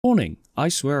Warning, I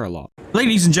swear a lot.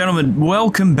 Ladies and gentlemen,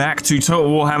 welcome back to Total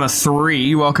Warhammer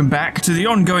 3. Welcome back to the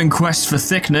ongoing quest for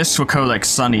thickness for Kholek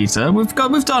Sun Eater. We've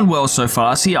done well so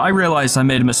far. See, I realized I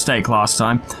made a mistake last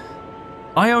time.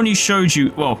 I only showed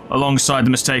you, well, alongside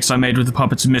the mistakes I made with the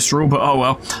Puppets of Misrule, but oh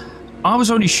well. I was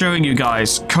only showing you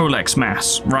guys Kholek's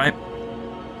mass, right?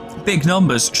 Big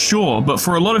numbers, sure, but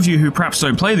for a lot of you who perhaps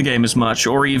don't play the game as much,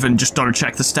 or even just don't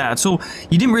check the stats, or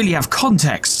you didn't really have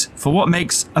context for what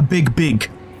makes a big.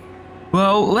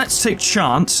 Well, let's take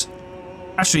Chant.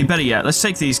 Actually, better yet, let's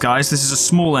take these guys. This is a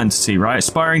small entity, right?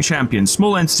 Aspiring champion.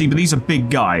 Small entity, but these are big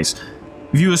guys.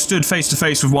 If you were stood face to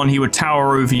face with one, he would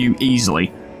tower over you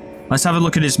easily. Let's have a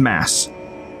look at his mass.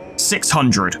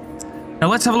 600. Now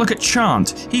let's have a look at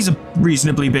Chant. He's a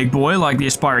reasonably big boy, like the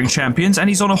aspiring champions, and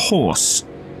he's on a horse.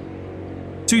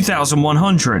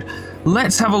 2,100.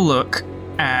 Let's have a look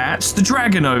at the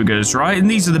Dragon Ogres, right?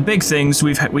 And these are the big things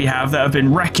we have that have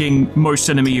been wrecking most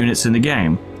enemy units in the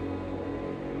game.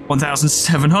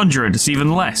 1,700, it's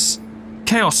even less.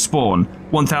 Chaos Spawn,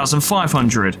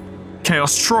 1,500.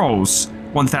 Chaos Trolls,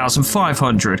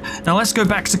 1,500. Now let's go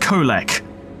back to Kholek.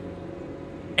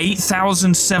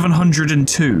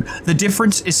 8,702. The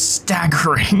difference is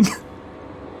staggering.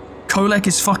 Kholek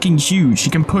is fucking huge. He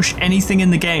can push anything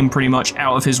in the game pretty much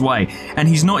out of his way, and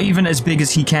he's not even as big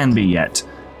as he can be yet.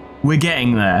 We're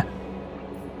getting there.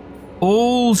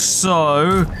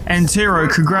 Also, Entero,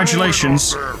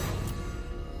 congratulations.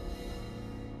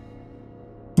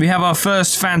 We have our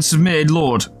first fan-submitted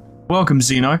Lord. Welcome,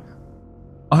 Zeno.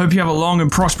 I hope you have a long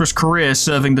and prosperous career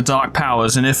serving the Dark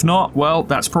Powers, and if not, well,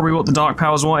 that's probably what the Dark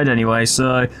Powers wanted anyway,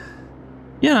 so,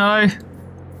 you know,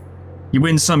 you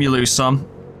win some, you lose some.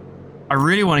 I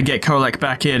really want to get Kholek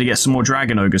back here to get some more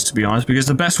Dragon Ogres, to be honest, because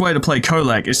the best way to play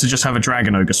Kholek is to just have a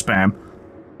Dragon Ogre spam.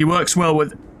 He works well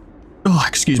with... Oh,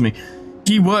 excuse me.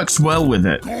 He works well with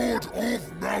it. God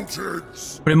of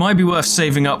mountains. But it might be worth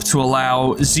saving up to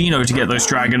allow Zeno to get those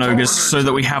Dragon Ogres so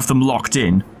that we have them locked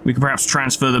in. We can perhaps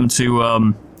transfer them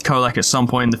to Kholek at some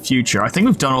point in the future. I think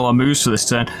we've done all our moves for this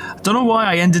turn. I don't know why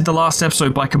I ended the last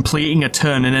episode by completing a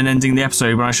turn and then ending the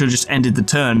episode when I should have just ended the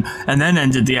turn and then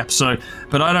ended the episode.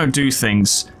 But I don't do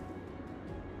things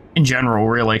in general,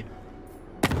 really.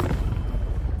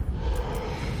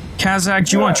 Kazak,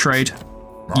 do you want to trade?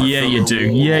 Yeah, you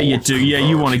do. Yeah, you do. Yeah,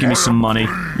 you want to give me some money.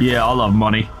 Yeah, I love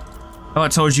money. Oh, I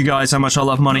told you guys how much I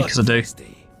love money, because I do.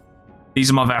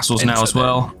 These are my vassals now as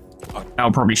well.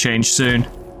 That'll probably change soon.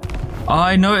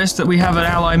 I noticed that we have an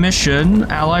ally mission.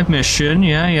 Allied mission.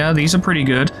 Yeah, these are pretty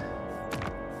good.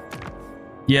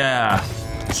 Yeah.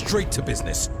 Straight to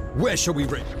business. Where shall we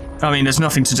rig? I mean, there's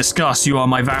nothing to discuss. You are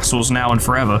my vassals now and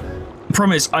forever. The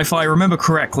problem is, if I remember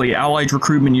correctly, allied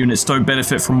recruitment units don't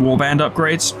benefit from warband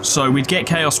upgrades, so we'd get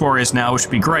Chaos Warriors now, which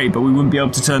would be great, but we wouldn't be able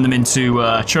to turn them into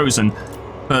Chosen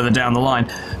further down the line.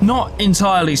 Not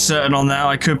entirely certain on that,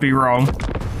 I could be wrong,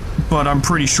 but I'm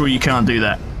pretty sure you can't do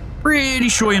that. Pretty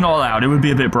sure you're not allowed, it would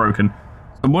be a bit broken.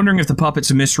 I'm wondering if the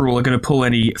Puppets of Misrule are going to pull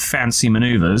any fancy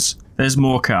maneuvers. There's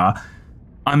Morcar.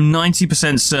 I'm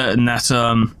 90% certain that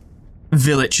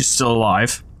Village is still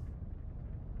alive.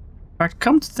 In fact,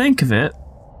 come to think of it,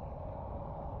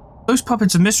 those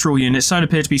Puppets of Misrule units don't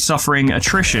appear to be suffering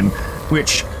attrition,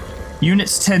 which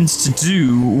units tend to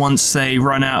do once they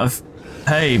run out of...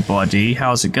 Hey, buddy,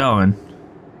 how's it going?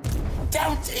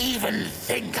 Don't even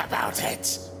think about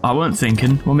it. I weren't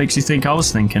thinking. What makes you think I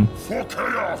was thinking? For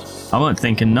chaos. I weren't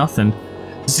thinking nothing.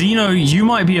 Zeno, you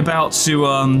might be about to,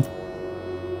 I'm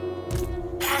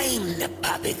the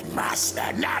puppet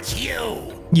master, not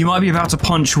you. You might be about to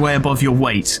punch way above your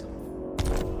weight,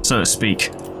 so to speak.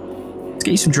 Let's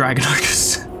get you some Dragon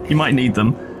Ogres. You might need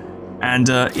them. And,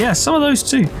 yeah, some of those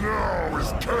too. Now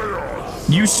is chaos.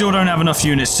 You still don't have enough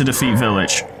units to defeat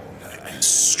Village.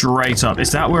 Straight up.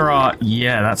 Is that where our...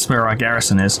 Yeah, that's where our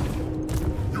garrison is.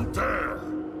 You dare.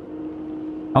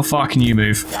 How far can you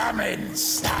move? Come and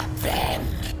stop them.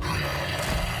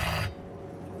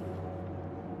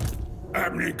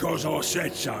 Happening because I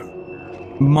said so.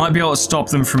 Might be able to stop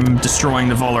them from destroying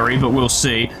the Volary, but we'll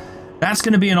see. That's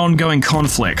going to be an ongoing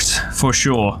conflict, for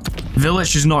sure.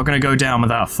 Village is not going to go down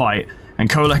without a fight, and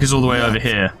Kholek is all the way over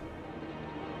here.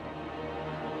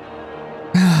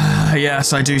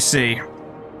 Yes, I do see.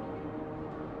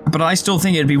 But I still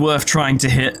think it'd be worth trying to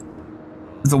hit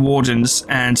the Wardens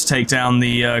and take down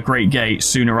the Great Gate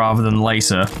sooner rather than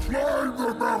later. Climb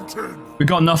the mountain. We've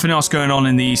got nothing else going on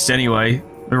in the east anyway.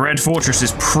 The Red Fortress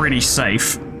is pretty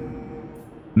safe.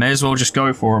 May as well just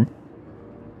go for them.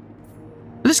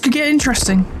 This could get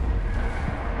interesting.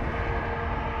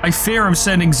 I fear I'm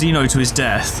sending Zeno to his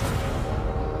death.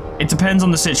 It depends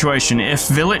on the situation. If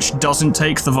Village doesn't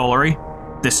take the Volary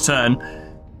this turn,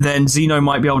 then Xeno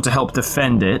might be able to help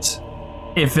defend it.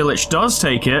 If Village does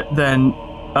take it, then,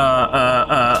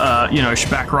 you know,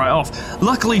 should back right off.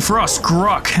 Luckily for us,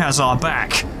 Gruk has our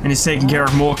back, and is taking care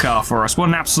of Morcar for us. What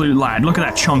an absolute lad. Look at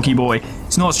that chunky boy.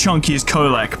 It's not as chunky as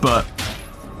Kholek, but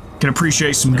can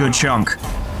appreciate some good chunk.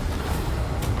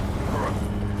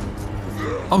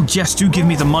 Oh yes, do give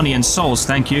me the money and souls,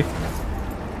 thank you.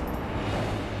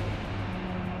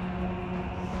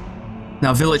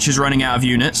 Now Village is running out of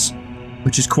units,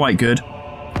 which is quite good.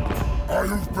 I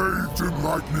am bathed in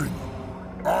lightning.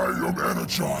 I am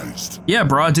energized. Yeah,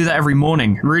 bro, I do that every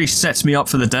morning. It really sets me up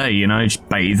for the day, you know, just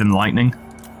bathe in lightning.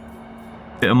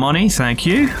 Bit of money, thank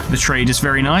you. The trade is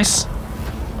very nice.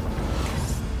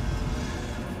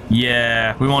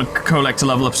 Yeah, we want Kholek to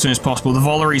level up as soon as possible. The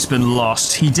Vollery's been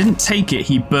lost. He didn't take it,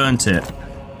 he burnt it.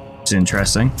 It's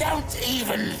interesting. Don't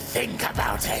even think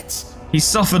about it. He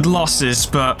suffered losses,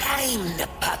 but I'm the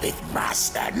puppet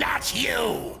master, not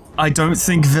you. I don't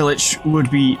think Village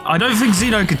would be... I don't think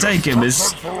Xeno could take him,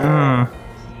 is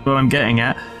what I'm getting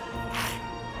at.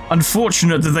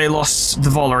 Unfortunate that they lost the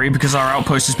Vollery because our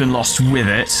outpost has been lost with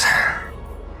it.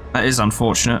 That is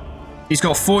unfortunate. He's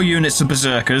got 4 units of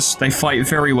Berserkers. They fight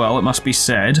very well, it must be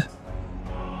said.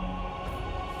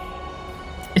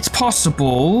 It's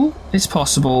possible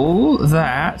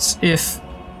that if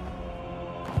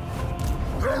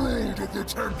Herald of the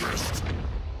Tempest.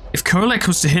 If Kholek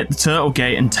was to hit the Turtle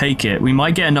Gate and take it, we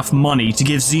might get enough money to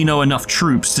give Xeno enough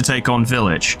troops to take on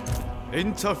Village.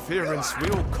 Interference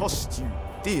will cost you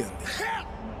dearly.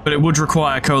 But it would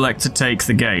require Kholek to take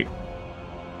the gate,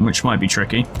 which might be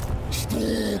tricky.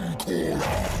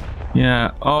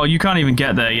 Yeah. Oh, you can't even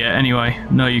get there yet anyway.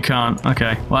 No, you can't.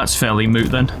 Okay. Well, that's fairly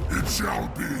moot then. It shall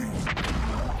be.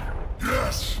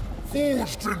 Yes,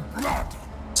 forged in blood.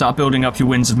 Start building up your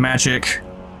Winds of Magic.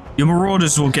 Your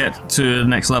Marauders will get to the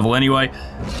next level anyway.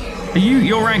 Are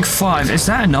you're rank 5. Is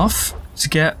that enough to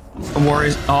get a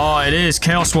Warriors? Oh, it is.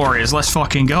 Chaos Warriors. Let's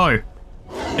fucking go.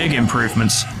 Big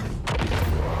improvements.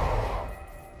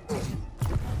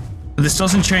 But this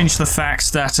doesn't change the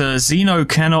fact that Xeno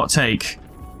cannot take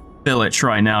Village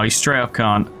right now. He straight up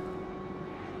can't.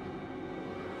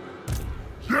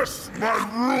 Yes, my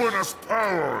ruinous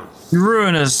powers.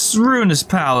 Ruinous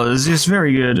powers is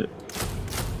very good.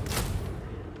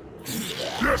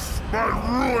 Yes,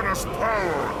 my ruinous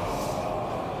powers.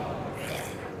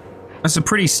 That's a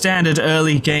pretty standard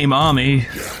early game army.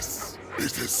 Yes, it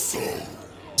is so.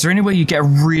 Is there any way you get a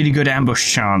really good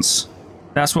ambush chance?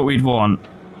 That's what we'd want.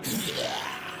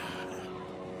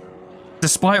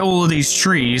 Despite all of these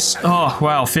trees, oh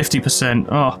wow, 50%.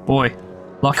 Oh boy,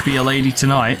 luck be a lady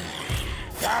tonight.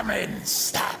 Come and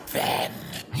stop them.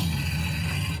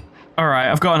 Alright,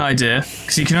 I've got an idea,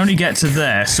 because you can only get to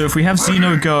there, so if we have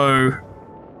Xeno go...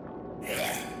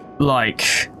 like...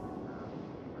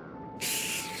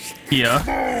 here...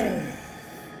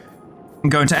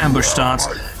 and go into ambush stance,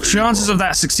 chances of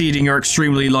that succeeding are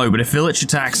extremely low, but if Village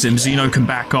attacks him, Xeno can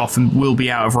back off and will be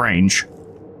out of range.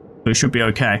 So he should be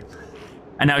okay.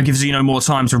 And now it gives Xeno more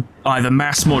time to either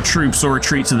mass more troops or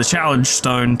retreat to the Challenge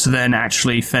Stone to then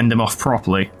actually fend him off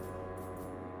properly.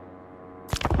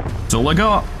 That's all I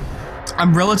got.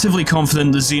 I'm relatively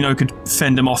confident that Xeno could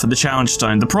fend him off at the Challenge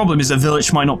Stone. The problem is that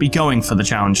Village might not be going for the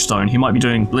Challenge Stone. He might be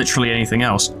doing literally anything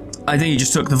else. I think he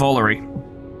just took the Vollery.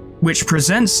 Which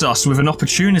presents us with an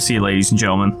opportunity, ladies and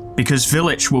gentlemen, because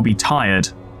Village will be tired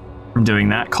from doing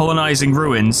that. Colonizing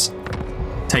ruins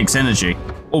takes energy.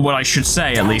 Or what I should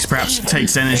say, at least, perhaps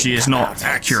takes energy is not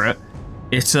accurate.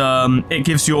 It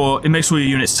makes all your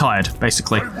units tired,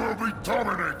 basically. They will be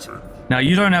dominated. Now,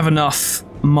 you don't have enough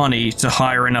money to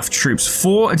hire enough troops.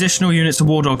 4 additional units of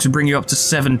War Dogs would bring you up to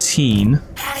 17.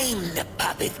 I'm the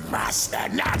puppet master,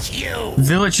 not you.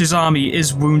 Village's army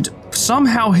is wounded.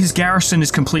 Somehow his garrison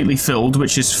is completely filled,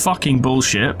 which is fucking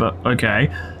bullshit, but okay.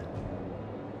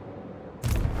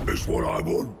 Is what I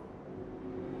want.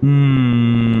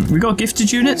 We got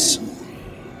gifted units?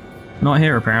 Not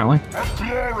here, apparently. A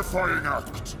glorifying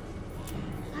act.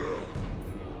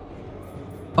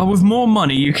 Oh, with more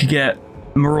money, you could get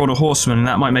Marauder Horsemen, and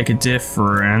that might make a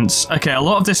difference. Okay, a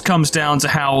lot of this comes down to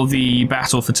how the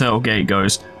battle for Turtle Gate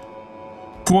goes.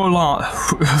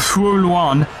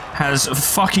 Huoluan has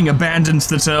fucking abandoned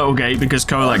the Turtle Gate because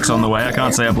Kholek's on the way. I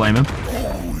can't say I blame him.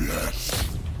 Oh,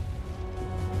 yes.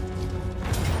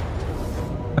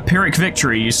 A Pyrrhic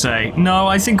victory, you say? No,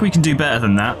 I think we can do better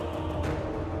than that.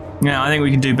 Yeah, I think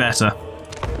we can do better.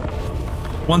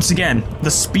 Once again,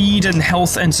 the speed and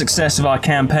health and success of our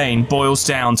campaign boils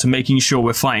down to making sure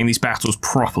we're fighting these battles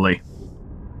properly.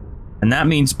 And that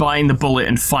means biting the bullet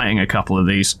and fighting a couple of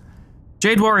these.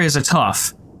 Jade Warriors are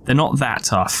tough. They're not that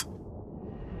tough.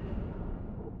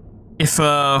 if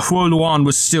Huoluan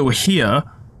was still here,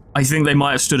 I think they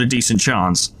might have stood a decent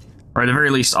chance. Or at the very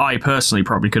least, I personally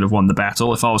probably could have won the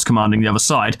battle if I was commanding the other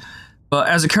side. But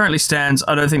as it currently stands,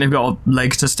 I don't think they've got a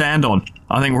leg to stand on.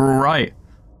 I think we're alright.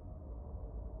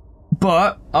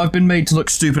 But I've been made to look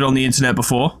stupid on the internet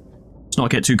before. Let's not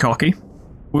get too cocky.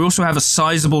 We also have a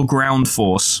sizable ground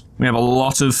force. We have a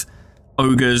lot of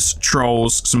ogres,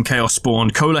 trolls, some chaos spawn,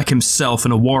 Kholek himself,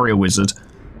 and a warrior wizard.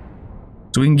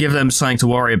 So we can give them something to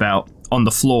worry about on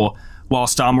the floor,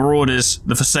 whilst our marauders,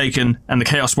 the Forsaken, and the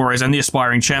Chaos Warriors and the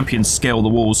Aspiring Champions scale the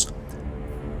walls.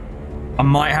 I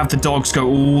might have the dogs go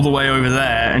all the way over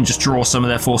there and just draw some of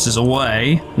their forces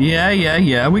away.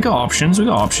 Yeah, we got options,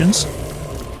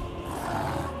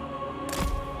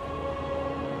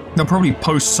 They'll probably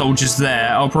post soldiers there.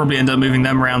 I'll probably end up moving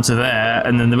them around to there,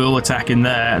 and then they'll attack in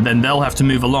there, and then they'll have to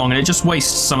move along, and it just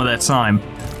wastes some of their time.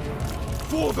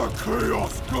 For the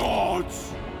Chaos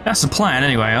Gods! That's the plan,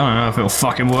 anyway. I don't know if it'll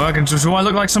fucking work. Do I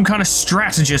look like some kind of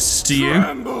strategist to you?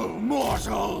 Tremble,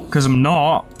 mortals! Because I'm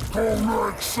not.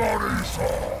 Kholek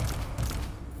Sarisa!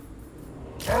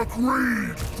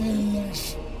 Agreed,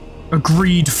 fools!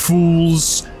 Agreed,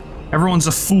 fools. Everyone's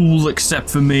a fool except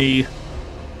for me.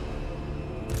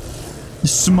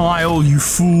 Smile, you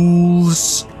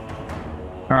fools.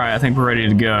 Alright, I think we're ready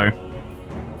to go.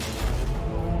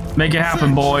 Make it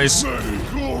happen, boys.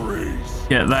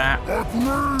 Get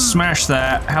that. Smash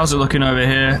that. How's it looking over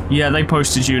here? Yeah, they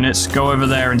posted units. Go over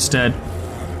there instead.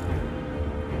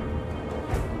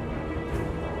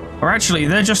 Or actually,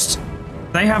 they're just...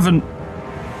 They haven't...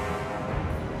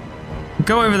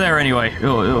 Go over there anyway.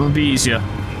 It'll be easier.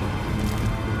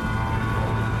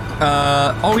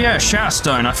 Oh yeah,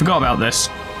 Shatterstone. I forgot about this.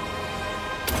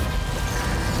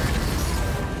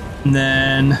 And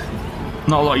then...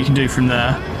 Not a lot you can do from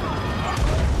there.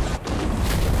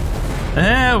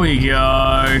 There we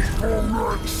go.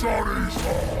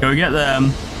 Go get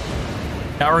them.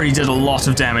 That already did a lot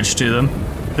of damage to them.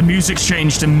 The music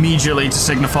changed immediately to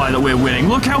signify that we're winning.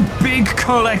 Look how big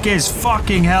Kholek is.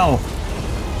 Fucking hell.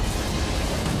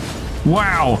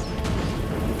 Wow.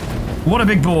 What a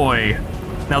big boy.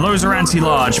 Now those are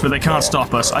anti-large, but they can't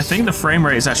stop us. I think the frame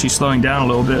rate is actually slowing down a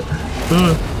little bit.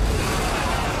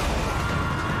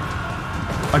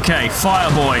 Okay,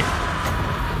 fire boy.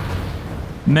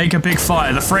 Make a big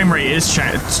fire. The frame rate is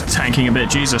tanking a bit,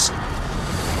 Jesus.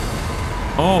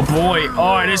 Oh boy,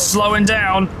 oh, it is slowing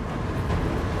down.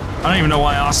 I don't even know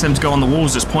why I asked them to go on the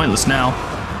walls, it's pointless now.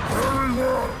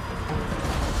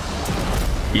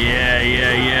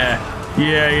 Yeah.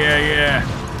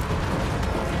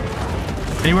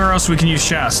 Anywhere else we can use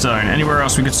Shatterstone? Anywhere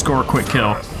else we could score a quick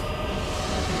kill?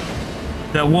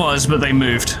 There was, but they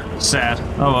moved. Sad.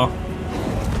 Oh well.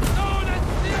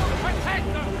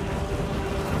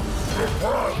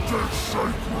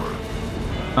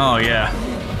 Oh yeah.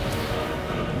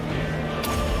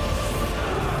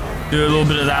 Do a little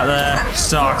bit of that there.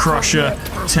 Star Crusher,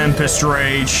 Tempest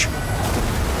Rage.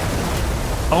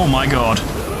 Oh my god.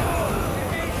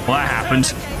 Well, that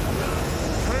happened.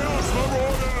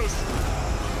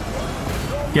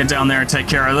 Get down there and take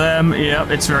care of them. Yep,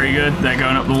 it's very good. They're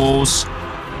going up the walls.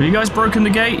 Have you guys broken the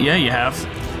gate? Yeah, you have.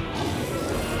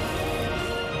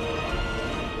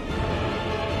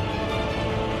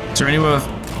 Is there anywhere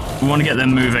we want to get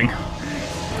them moving?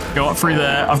 Go up through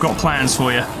there. I've got plans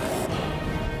for you.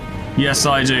 Yes,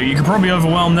 I do. You can probably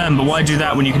overwhelm them, but why do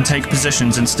that when you can take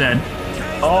positions instead?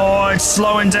 Oh, it's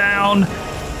slowing down.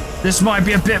 This might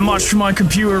be a bit much for my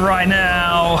computer right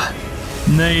now.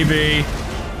 Maybe.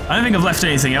 I don't think I've left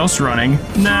anything else running.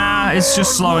 Nah, it's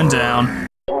just slowing down.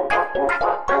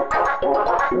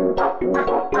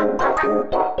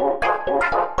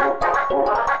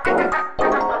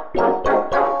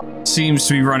 Seems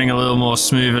to be running a little more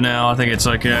smoother now. I think it's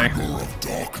okay.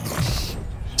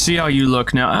 See how you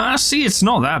look now. See, it's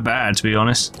not that bad, to be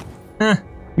honest.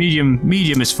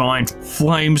 Medium is fine.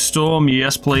 Flamestorm,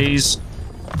 yes please.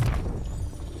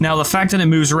 Now, the fact that it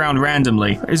moves around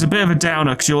randomly is a bit of a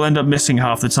downer because you'll end up missing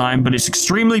half the time, but it's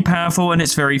extremely powerful and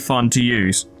it's very fun to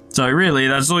use. So really,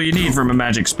 that's all you need from a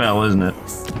magic spell, isn't it?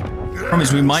 Problem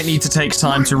is, we might need to take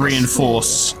time to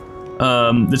reinforce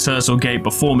the Turtle Gate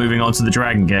before moving on to the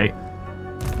Dragon Gate.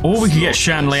 Or we could get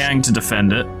Shanliang to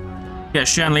defend it. Get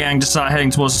Shanliang to start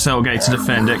heading towards the Turtle Gate to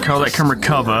defend it. Kholek can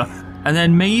recover. And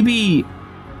then maybe...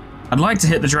 I'd like to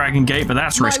hit the Dragon Gate, but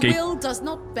that's risky. My will does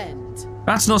not bend.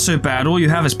 That's not so bad. All you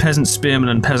have is peasant spearmen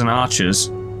and peasant archers.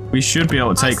 We should be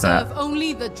able to take that. I serve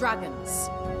only the dragons.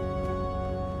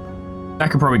 That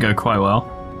could probably go quite well.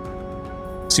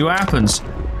 See what happens.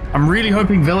 I'm really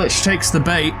hoping Village takes the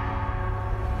bait.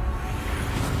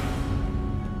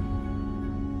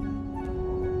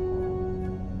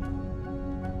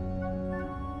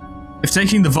 If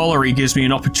taking the Volary gives me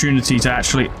an opportunity to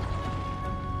actually...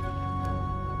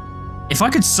 If I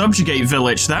could subjugate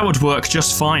Village, that would work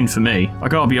just fine for me. I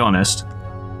gotta be honest.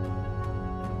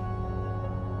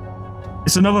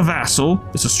 It's another vassal.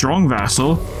 It's a strong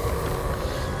vassal.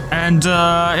 And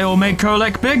it will make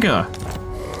Kholek bigger.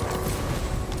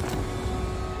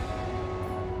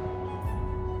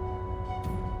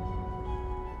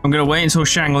 I'm going to wait until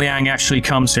Shang Liang actually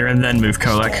comes here and then move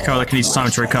Kholek. Kholek needs time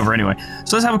to recover anyway.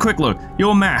 So let's have a quick look.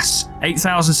 Your mass,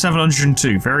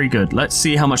 8,702. Very good. Let's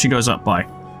see how much it goes up by.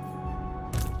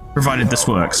 Provided this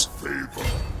works.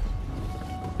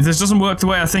 If this doesn't work the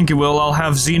way I think it will, I'll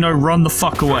have Xeno run the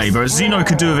fuck away. But Xeno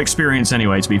could do with experience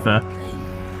anyway, to be fair.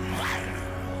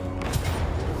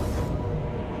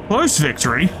 Close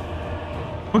victory?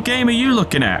 What game are you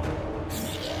looking at?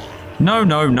 No,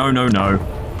 no, no, no, no.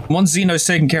 Once Xeno's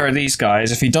taken care of these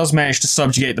guys, if he does manage to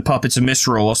subjugate the puppets of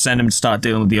Misrule, I'll send him to start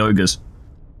dealing with the ogres.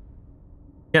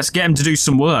 Let's get him to do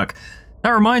some work.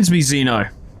 That reminds me, Xeno.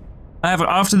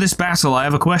 After this battle, I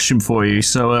have a question for you,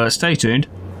 so stay tuned.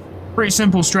 Pretty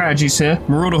simple strategies here.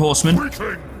 Marauder Horsemen.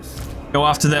 Go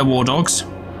after their War Dogs.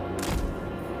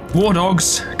 War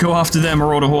Dogs, go after their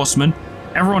Marauder Horsemen.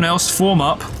 Everyone else, form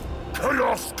up.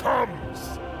 Chaos comes!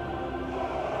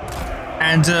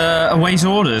 And await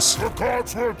orders. The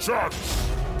gods will judge!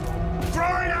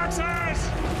 Throwing axes!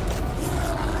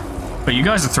 But you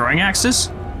guys are throwing axes?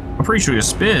 I'm pretty sure you're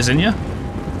spears, aren't you?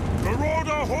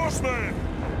 Marauder Horsemen!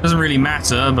 Doesn't really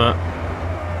matter, but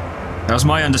that was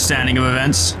my understanding of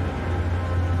events.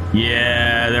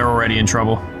 Yeah, they're already in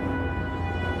trouble.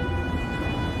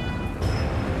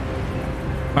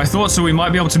 I thought so we might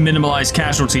be able to minimize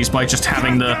casualties by just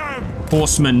having the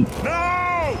horsemen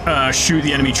shoot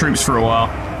the enemy troops for a while.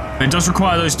 But it does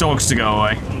require those dogs to go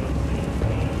away.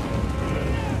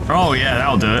 Oh yeah,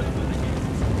 that'll do it.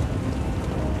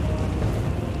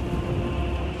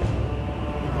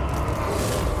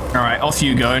 Alright, off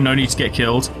you go, no need to get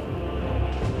killed.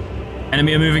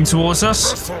 Enemy are moving towards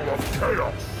us. Vessel of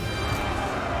chaos!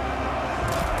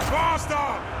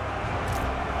 Faster!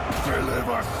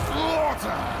 Deliver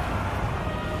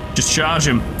slaughter! Just charge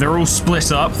them. They're all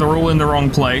split up, they're all in the wrong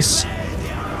place.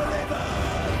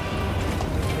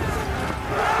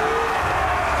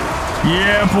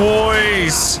 Yeah,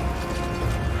 boys!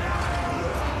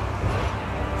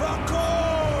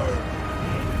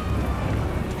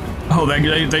 Oh,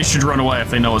 they should run away if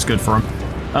they know what's good for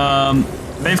them.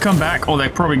 They've come back, or they're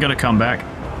probably gonna come back.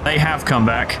 They have come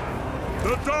back.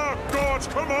 The dark gods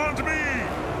command me!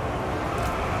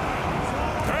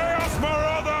 Chaos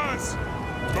Marauders!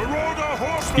 Marauder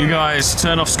Horsemen! You guys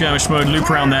turn off skirmish mode,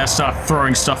 loop around there, start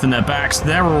throwing stuff in their backs.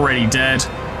 They're already dead.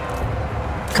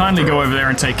 Kindly go over there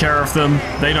and take care of them.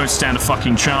 They don't stand a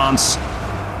fucking chance.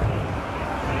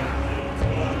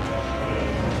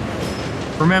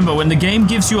 Remember, when the game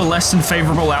gives you a less than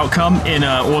favorable outcome in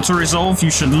auto-resolve,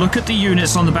 you should look at the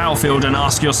units on the battlefield and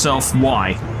ask yourself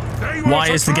why.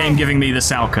 Why is the game giving me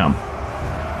this outcome?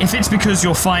 If it's because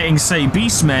you're fighting, say,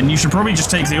 Beastmen, you should probably just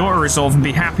take the auto-resolve and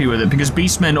be happy with it, because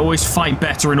Beastmen always fight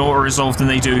better in auto-resolve than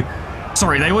they do...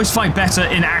 Sorry, they always fight better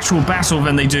in actual battle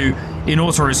than they do in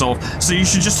auto-resolve, so you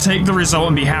should just take the result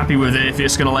and be happy with it if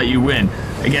it's going to let you win.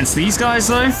 Against these guys,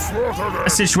 though, a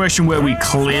situation where we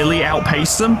clearly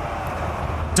outpace them,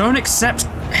 don't accept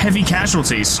heavy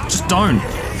casualties. Just don't.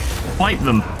 Fight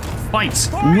them. Fight.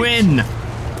 Win.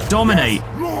 Dominate.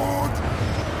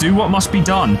 Do what must be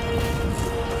done.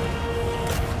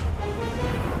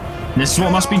 This is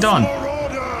what must be done.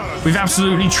 We've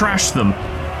absolutely trashed them.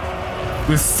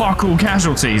 With fuck all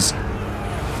casualties.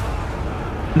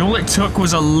 And all it took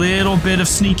was a little bit of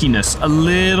sneakiness, a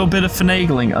little bit of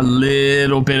finagling, a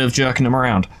little bit of jerking them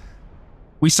around.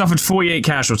 We suffered 48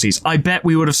 casualties. I bet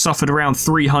we would have suffered around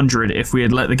 300 if we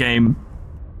had let the game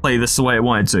play this the way it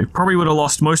wanted to. Probably would have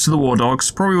lost most of the War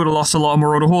Dogs, probably would have lost a lot of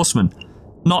Marauder Horsemen.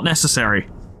 Not necessary.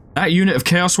 That unit of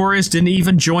Chaos Warriors didn't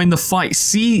even join the fight.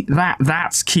 See,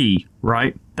 that's key,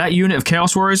 right? That unit of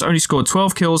Chaos Warriors only scored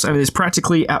 12 kills and is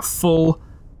practically at full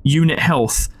unit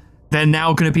health. They're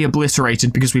now going to be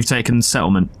obliterated because we've taken the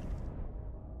settlement.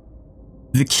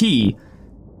 The key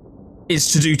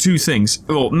is to do two things,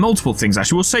 or multiple things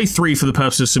actually. We'll say three for the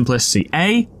purpose of simplicity.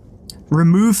 A,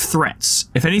 remove threats.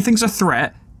 If anything's a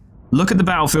threat, look at the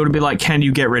battlefield and be like, can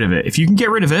you get rid of it? If you can get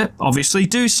rid of it, obviously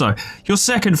do so. Your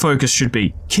second focus should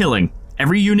be killing.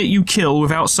 Every unit you kill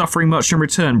without suffering much in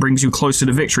return brings you closer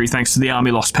to victory thanks to the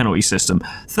army loss penalty system.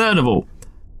 Third of all,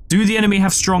 do the enemy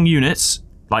have strong units?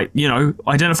 Like, you know,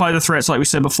 identify the threats like we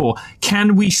said before.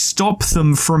 Can we stop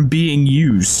them from being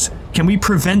used? Can we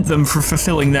prevent them from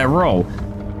fulfilling their role?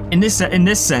 In this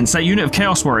sense, that unit of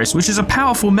Chaos Warriors, which is a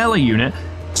powerful melee unit,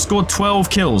 Scored 12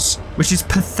 kills, which is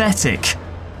pathetic.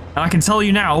 And I can tell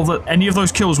you now that any of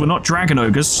those kills were not Dragon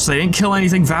Ogres, so they didn't kill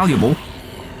anything valuable.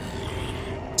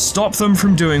 Stop them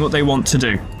from doing what they want to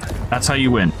do. That's how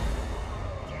you win.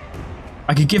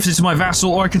 I could gift it to my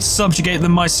vassal, or I could subjugate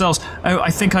them myself. Oh, I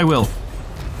think I will.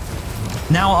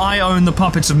 Now I own the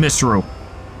puppets of Misrule.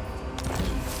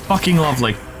 Fucking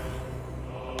lovely.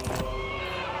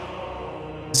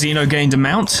 Xeno gained a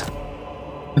mount.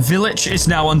 Village is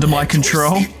now under my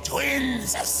control.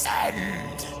 Twins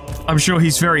ascend. I'm sure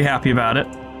he's very happy about it.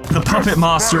 The puppet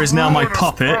master is now my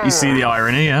puppet. You see the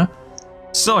irony, yeah?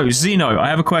 So, Xeno, I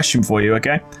have a question for you,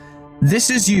 okay? This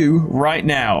is you right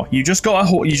now. You just got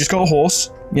a horse.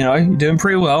 You know, you're doing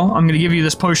pretty well. I'm gonna give you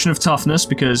this potion of toughness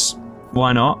because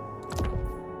why not?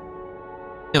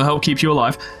 It'll help keep you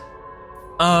alive.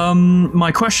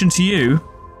 My question to you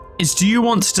is, do you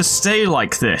want to stay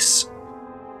like this?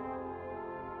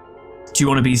 Do you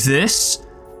want to be this?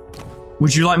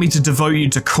 Would you like me to devote you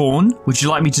to Khorne? Would you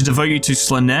like me to devote you to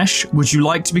Slaanesh? Would you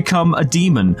like to become a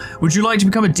demon? Would you like to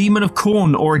become a demon of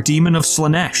Khorne or a demon of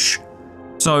Slaanesh?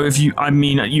 So if you, I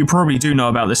mean, you probably do know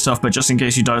about this stuff, but just in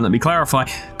case you don't, let me clarify.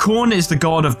 Khorne is the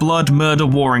god of blood, murder,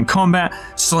 war, and combat.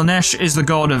 Slaanesh is the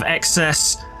god of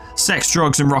excess, sex,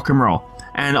 drugs, and rock and roll.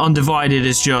 And Undivided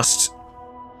is just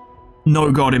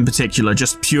no god in particular,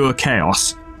 just pure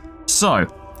chaos. So,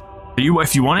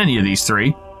 if you want any of these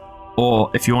three,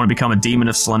 or if you want to become a demon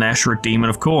of Slaanesh or a demon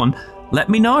of Khorne, let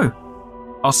me know.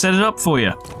 I'll set it up for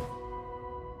you.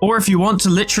 Or if you want to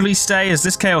literally stay as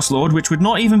this Chaos Lord, which would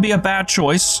not even be a bad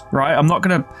choice, right? I'm not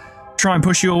going to try and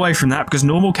push you away from that, because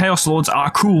normal Chaos Lords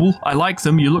are cool. I like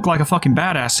them. You look like a fucking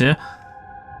badass here.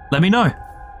 Let me know.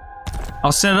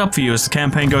 I'll set it up for you as the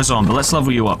campaign goes on, but let's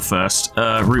level you up first.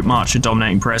 Root Marcher,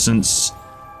 Dominating Presence.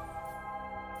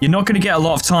 You're not going to get a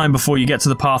lot of time before you get to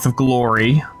the Path of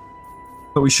Glory,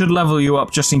 but we should level you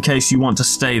up just in case you want to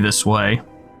stay this way.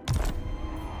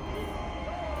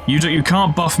 You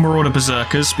can't buff Marauder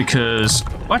Berserkers because...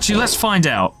 Well, actually, let's find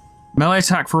out. Melee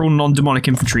attack for all non-demonic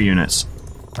infantry units.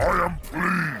 I am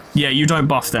pleased. Yeah, you don't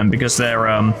buff them because they're,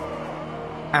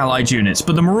 allied units.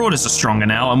 But the Marauders are stronger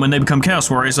now, and when they become Chaos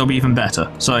Warriors, they'll be even better.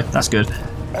 So, that's good.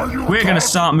 We're going to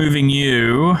start moving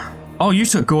you... Oh, you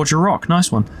took Gorger Rock.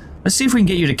 Nice one. Let's see if we can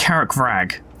get you to Karak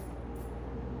Vrag.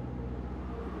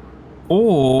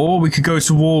 Or we could go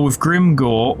to war with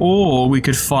Grimgor, or we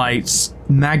could fight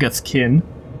Magathkin.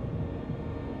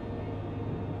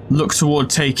 Look toward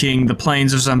taking the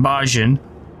plains of Zambajan,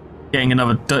 getting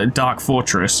another Dark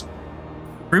Fortress.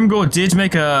 Grimgor did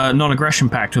make a non-aggression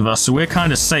pact with us, so we're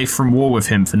kind of safe from war with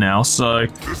him for now, so...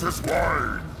 This is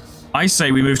wise. I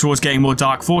say we move towards getting more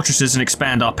Dark Fortresses and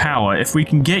expand our power. If we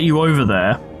can get you over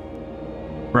there...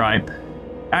 Right.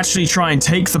 Actually try and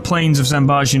take the plains of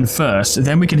Zambajan first,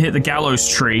 then we can hit the Gallows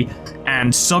Tree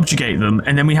and subjugate them,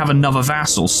 and then we have another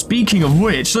vassal. Speaking of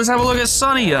which, let's have a look at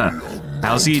Sunnier.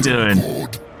 How's he doing?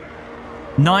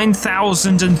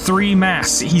 9,003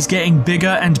 mass. He's getting bigger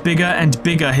and bigger and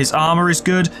bigger. His armor is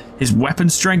good. His weapon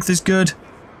strength is good.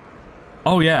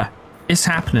 Oh yeah, it's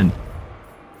happening.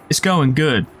 It's going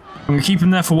good. I'm gonna keep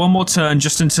him there for one more turn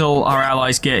just until our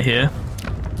allies get here,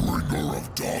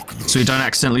 so we don't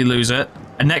accidentally lose it.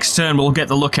 And next turn we'll get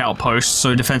the lookout post,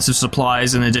 so defensive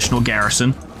supplies and additional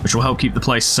garrison, which will help keep the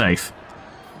place safe.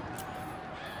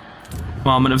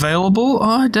 Armament available,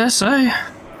 I dare say.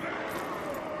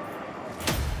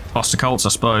 Foster cults, I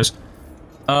suppose.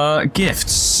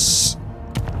 Gifts.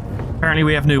 Apparently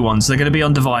we have new ones. They're going to be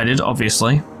Undivided,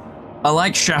 obviously. I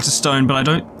like Shatterstone, but I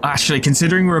don't... Actually,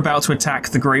 considering we're about to attack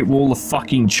the Great Wall of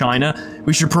fucking China,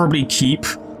 we should probably keep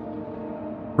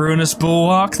Ruinous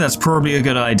Bulwark. That's probably a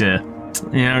good idea.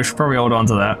 Yeah, we should probably hold on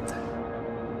to that.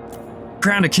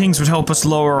 Crown of Kings would help us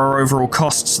lower our overall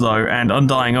costs, though, and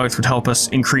Undying Oath would help us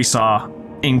increase our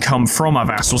income from our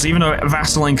vassals, even though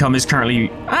vassal income is currently...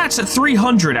 it's at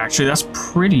 300, actually. That's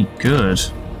pretty good.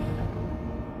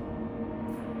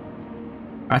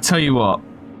 I tell you what.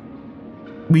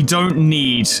 We don't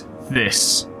need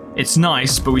this. It's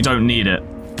nice, but we don't need it.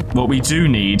 What we do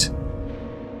need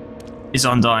is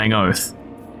Undying Oath.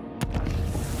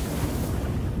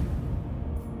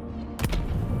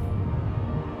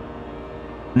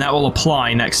 And that will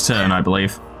apply next turn, I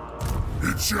believe.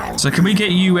 So can we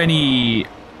get you any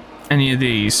of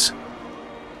these?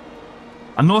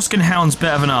 A Norscan Hound's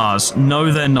better than ours.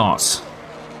 No, they're not.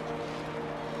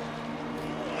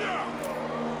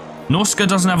 Norska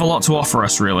doesn't have a lot to offer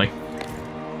us, really.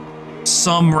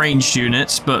 Some ranged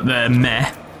units, but they're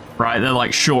meh. Right, they're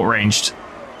like short-ranged.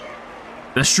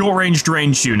 They're short-ranged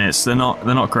ranged units. They're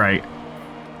not great.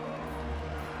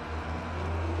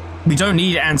 We don't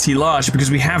need anti-large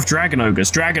because we have Dragon Ogres.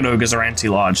 Dragon Ogres are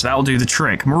anti-large. That'll do the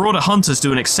trick. Marauder Hunters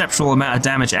do an exceptional amount of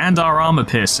damage and are armor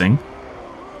piercing.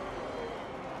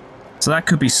 So that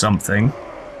could be something.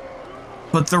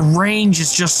 But the range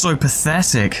is just so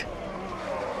pathetic.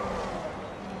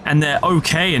 And they're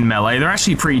okay in melee. They're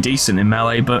actually pretty decent in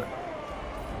melee, but...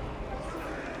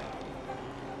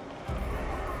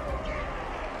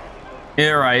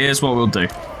 Alright, here's what we'll do.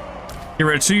 Get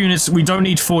rid of 2 units. We don't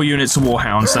need 4 units of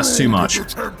Warhounds. That's too much.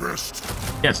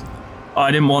 Yes.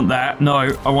 I didn't want that. No,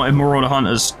 I wanted Marauder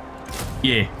Hunters.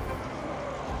 Yeah.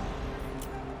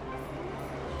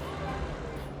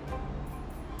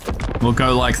 We'll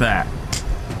go like that.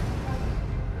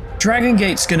 Dragon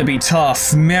Gate's gonna be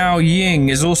tough. Miao Ying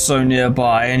is also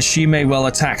nearby, and she may well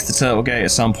attack the Turtle Gate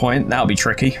at some point. That'll be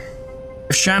tricky.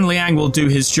 If Shan Liang will do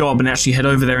his job and actually head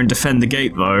over there and defend the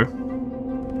gate, though,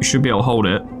 we should be able to hold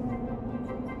it.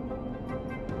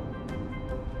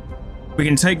 We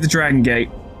can take the Dragon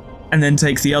Gate, and then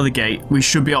take the other gate. We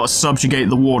should be able to subjugate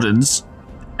the Wardens,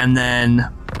 and then...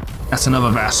 That's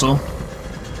another vassal.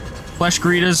 Flesh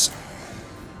Greeters.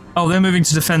 Oh, they're moving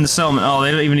to defend the settlement. Oh, they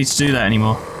don't even need to do that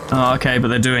anymore. Oh, okay, but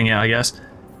they're doing it, I guess.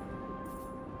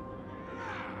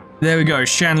 There we go.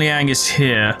 Shan Liang is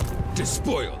here.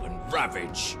 Despoil and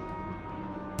ravage.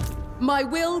 My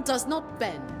will does not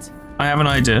bend. I have an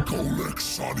idea. Kholek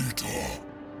Sanita.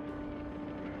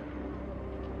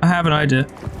 I have an idea.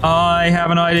 I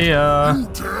have an idea. You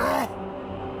dare?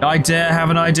 I dare have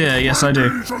an idea. Yes, I do.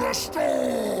 Into the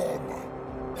storm.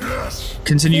 Yes.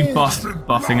 Continue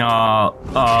buffing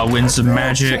our Winds of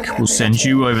Magic. We'll send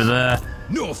you over there.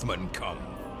 Northmen come.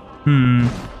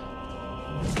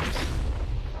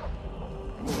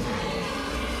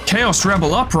 Chaos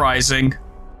Rebel Uprising.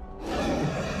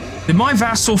 Did my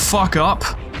vassal fuck up?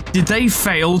 Did they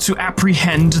fail to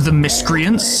apprehend the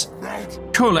miscreants?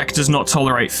 Kholek does not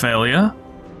tolerate failure.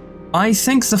 I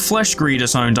think the Flesh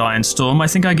Greeders owned Ironstorm. I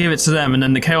think I gave it to them, and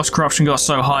then the Chaos Corruption got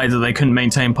so high that they couldn't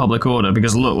maintain public order,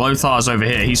 because look, Lothar's over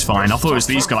here, he's fine. I thought it was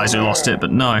these guys who lost it,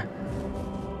 but no.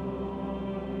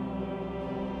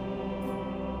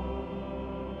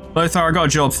 Lothar, I got a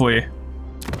job for you.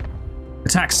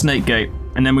 Attack Snake Gate,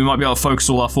 and then we might be able to focus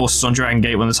all our forces on Dragon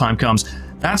Gate when the time comes.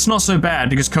 That's not so bad,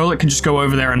 because Kholek can just go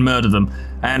over there and murder them,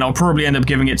 and I'll probably end up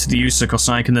giving it to the Usuk or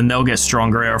something, and then they'll get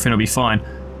stronger, everything will be fine.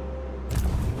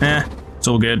 It's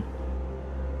all good.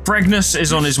 Fregnus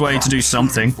is on his way to do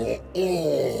something.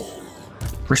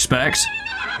 Respect.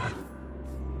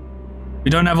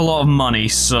 We don't have a lot of money,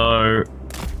 so...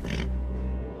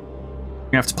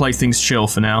 we have to play things chill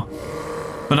for now.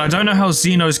 But I don't know how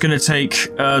Zeno's gonna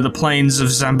take the plains of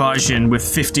Zambajin with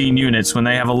 15 units when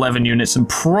they have 11 units and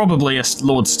probably a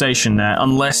Lord stationed there,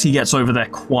 unless he gets over there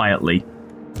quietly.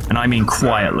 And I mean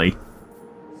quietly.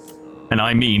 And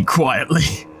I mean quietly.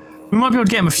 We might be able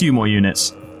to get him a few more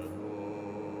units.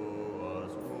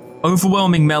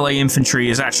 Overwhelming melee infantry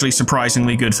is actually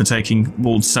surprisingly good for taking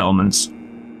walled settlements.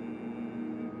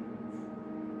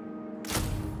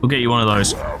 We'll get you one of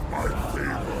those.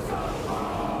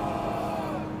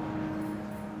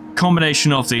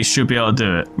 Combination of these should be able to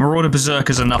do it. Marauder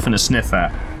Berserkers are nothing to sniff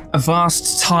at. A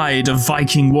vast tide of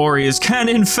Viking warriors can,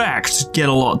 in fact, get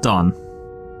a lot done.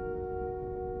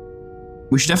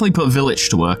 We should definitely put Village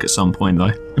to work at some point,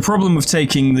 though. The problem with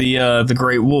taking the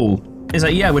Great Wall is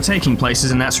that, yeah, we're taking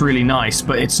places and that's really nice,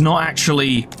 but it's not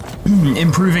actually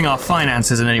improving our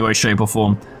finances in any way, shape, or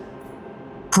form.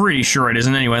 Pretty sure it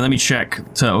isn't. Anyway, let me check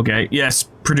Turtle Gate. Yes,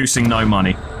 producing no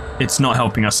money. It's not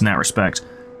helping us in that respect.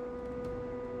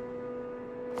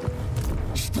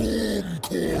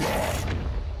 Stormcaller.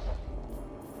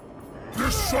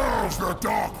 This serves the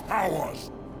dark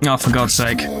powers. Oh, for God's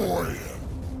sake. Boy.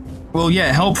 Well,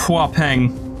 yeah, help Hua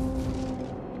Peng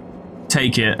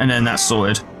take it, and then that's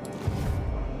sorted.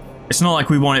 It's not like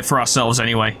we want it for ourselves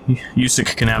anyway.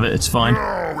 Usuk can have it, it's fine.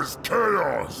 Now is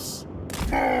chaos.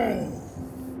 Move.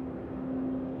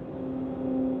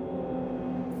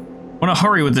 Want to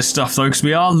hurry with this stuff, though, because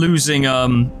we are losing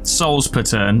souls per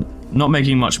turn. Not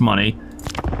making much money.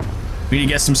 We need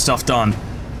to get some stuff done.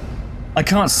 I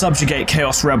can't subjugate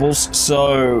Chaos Rebels,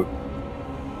 so...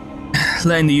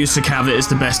 letting the Usuk have it is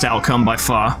the best outcome by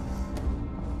far.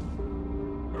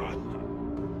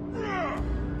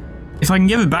 If I can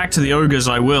give it back to the Ogres,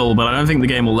 I will, but I don't think the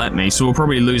game will let me, so we'll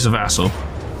probably lose a vassal.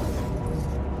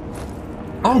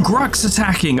 Oh, Gruck's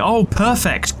attacking! Oh,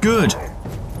 perfect! Good!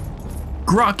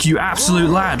 Gruck, you absolute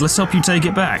lad, let's help you take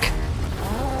it back.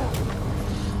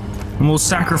 And we'll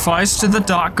sacrifice to the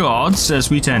Dark Gods, as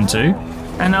we tend to.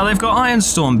 And now they've got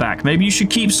Ironstorm back. Maybe you should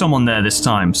keep someone there this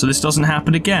time, so this doesn't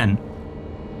happen again.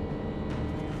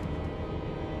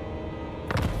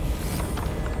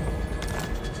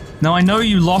 Now, I know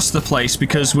you lost the place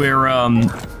because we're,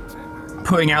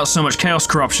 putting out so much chaos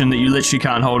corruption that you literally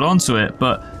can't hold on to it,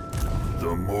 but...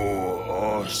 The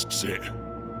more asks it.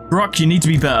 Brock, you need to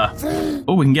be better.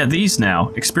 Oh, we can get these now.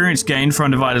 Experience gained for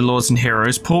Undivided Lords and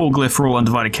Heroes, Portal Glyph for all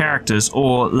Undivided characters,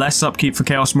 or less upkeep for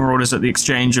Chaos Marauders at the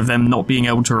exchange of them not being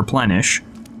able to replenish.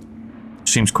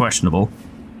 Seems questionable.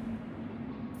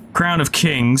 Crown of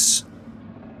Kings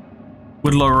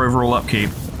would lower overall upkeep.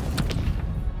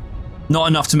 Not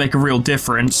enough to make a real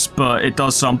difference, but it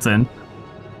does something.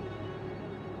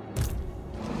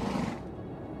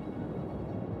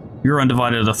 Your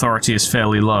Undivided Authority is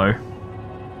fairly low.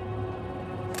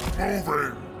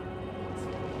 Moving.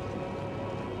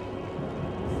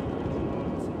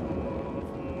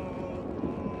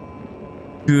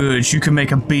 Good, you can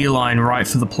make a beeline right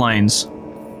for the plains.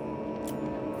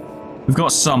 We've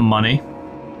got some money.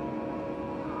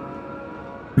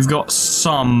 We've got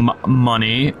some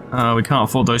money. We can't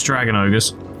afford those Dragon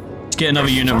Ogres. Let's get another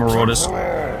unit of Marauders.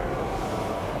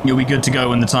 You'll be good to go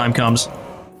when the time comes.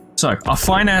 So, our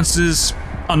finances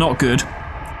are not good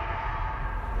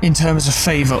in terms of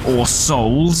favor or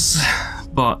souls,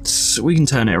 but we can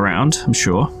turn it around, I'm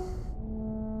sure.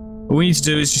 What we need to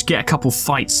do is just get a couple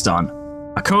fights done.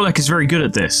 Kholek is very good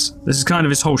at this. This is kind of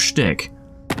his whole shtick.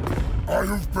 I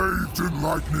have bathed in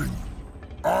lightning.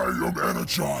 I am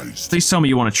energized. Please tell me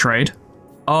you want to trade.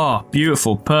 Ah,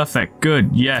 beautiful, perfect, good,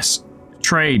 yes.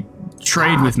 Trade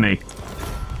with me.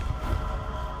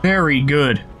 Very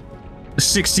good.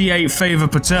 68 favor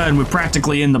per turn, we're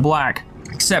practically in the black.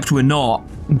 Except we're not.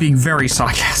 I'm being very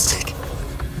sarcastic.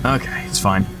 Okay, it's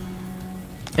fine.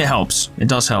 It helps. It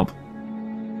does help.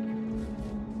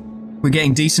 We're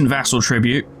getting decent vassal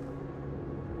tribute.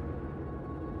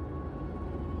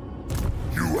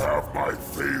 You have my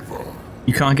favor.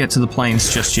 You can't get to the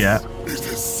plains just yet. Is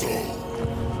it so?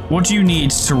 What do you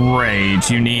need to raid?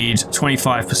 You need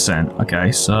 25%.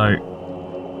 Okay, so...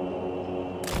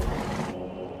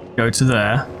 go to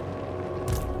there.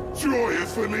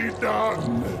 Joyously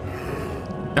done.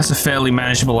 That's a fairly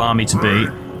manageable army to beat.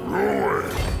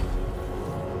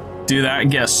 Do that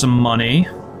and get some money.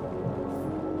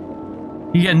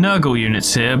 You get Nurgle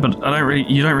units here, but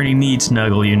you don't really need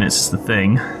Nurgle units is the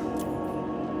thing.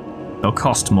 They'll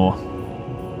cost more.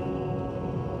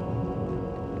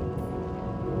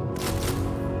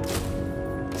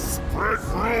 Spread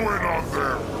ruin on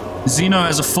them. Zeno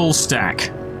has a full stack.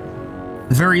 At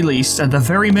the very least, at the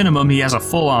very minimum, he has a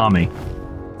full army.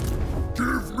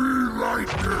 Give me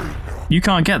lightning. You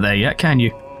can't get there yet, can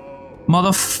you?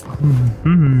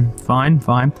 Fine,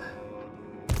 fine.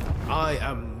 I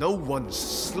am no one's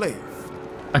slave.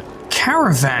 A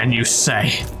caravan, you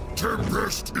say?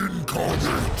 Tempest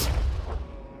incarnate.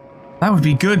 That would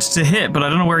be good to hit, but I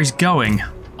don't know where he's going.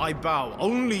 I bow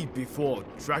only before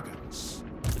dragons.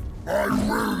 I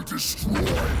will destroy.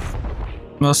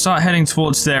 We'll start heading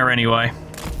towards there anyway.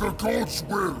 The gods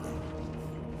will.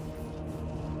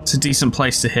 It's a decent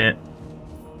place to hit.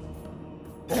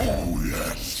 Oh,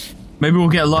 yes. Maybe we'll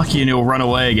get lucky and he'll run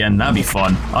away again. That'd be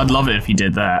fun. I'd love it if he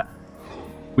did that.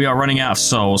 We are running out of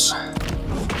souls.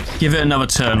 Give it another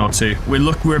turn or two. We're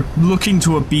looking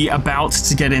to be about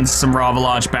to get into some rather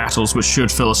large battles, which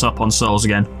should fill us up on souls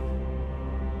again.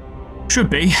 Should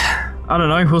be. I don't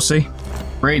know. We'll see.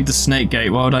 Raid the Snake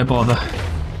Gate. Why would I bother?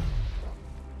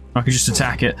 I could just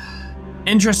attack it.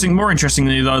 More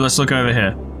interestingly though, let's look over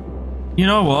here. You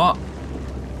know what?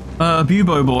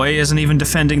 Bubo Boy isn't even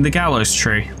defending the Gallows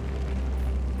Tree.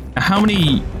 Now, how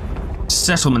many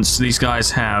settlements do these guys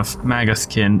have?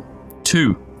 Magathkin?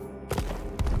 2.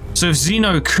 So if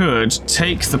Zeno could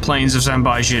take the plains of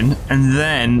Zambijin and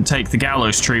then take the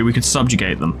Gallows Tree, we could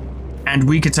subjugate them. And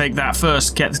we could take that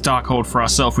first, get the Darkhold for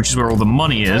ourselves, which is where all the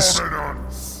money is.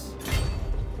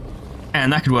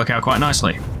 And that could work out quite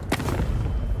nicely.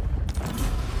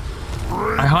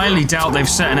 I highly doubt they've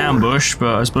set an ambush,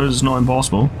 but I suppose it's not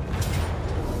impossible.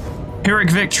 Pyrrhic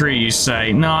victory, you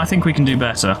say? No, I think we can do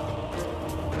better.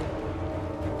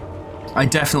 I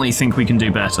definitely think we can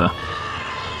do better.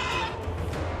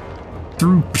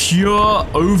 Through pure,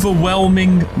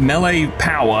 overwhelming melee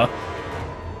power,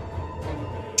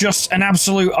 just an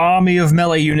absolute army of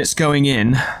melee units going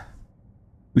in,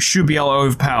 we should be able to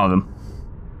overpower them.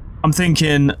 I'm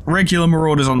thinking regular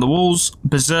marauders on the walls,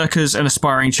 berserkers and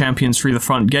aspiring champions through the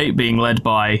front gate being led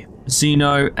by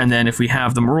Zeno, and then if we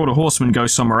have the marauder horsemen go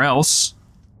somewhere else,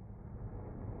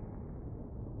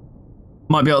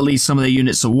 might be able to lead some of their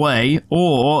units away,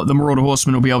 or the marauder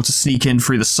horsemen will be able to sneak in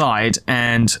through the side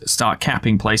and start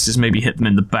capping places, maybe hit them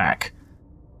in the back.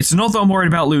 It's not that I'm worried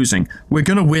about losing. We're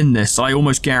gonna win this, I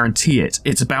almost guarantee it.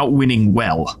 It's about winning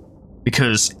well.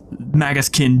 because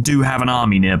Magathkin do have an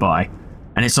army nearby,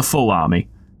 and it's a full army,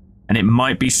 and it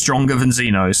might be stronger than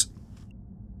Xenos.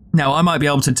 Now, I might be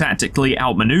able to tactically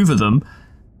outmaneuver them,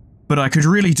 but I could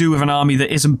really do with an army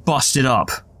that isn't busted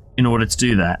up in order to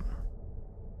do that.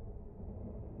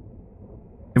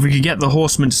 If we could get the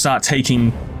horsemen to start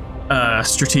taking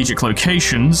strategic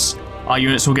locations, our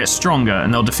units will get stronger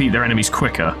and they'll defeat their enemies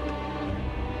quicker.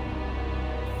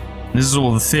 This is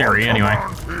all the theory, anyway.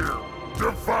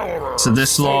 So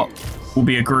this lot will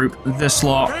be a group, this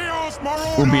lot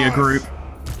will be a group,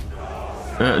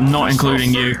 not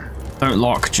including you. Don't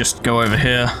lock, just go over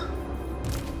here.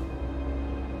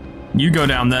 You go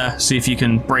down there, see if you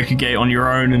can break a gate on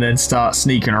your own and then start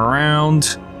sneaking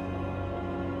around.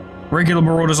 Regular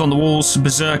marauders on the walls,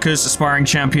 berserkers, aspiring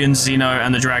champions, Xeno,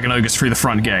 and the dragon ogres through the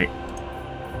front gate.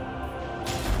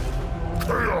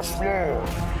 Chaos Lord!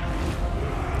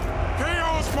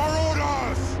 Chaos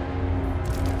Marauders!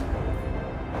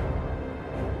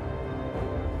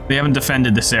 They haven't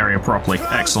defended this area properly.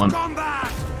 Excellent.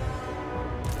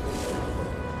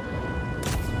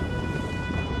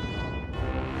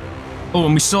 Oh,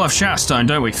 and we still have Shatstone,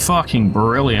 don't we? Fucking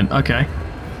brilliant. Okay.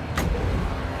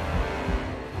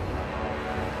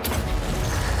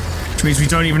 Which means we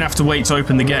don't even have to wait to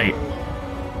open the gate.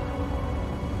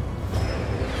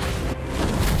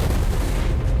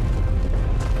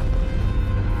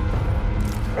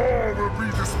 All will be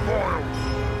despoiled.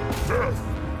 Death.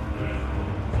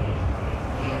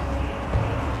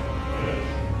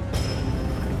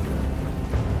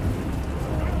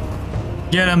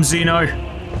 Get him, Xeno.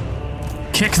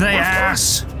 Kick their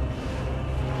ass.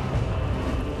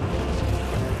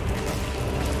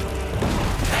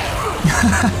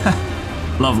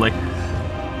 Lovely.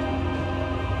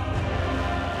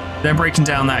 They're breaking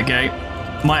down that gate.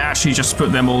 Might actually just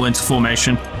put them all into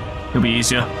formation. It'll be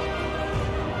easier.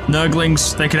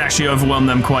 Nurglings, they could actually overwhelm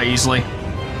them quite easily.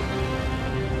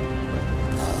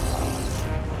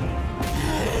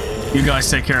 You guys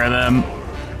take care of them.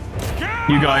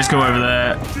 You guys go over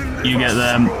there. You get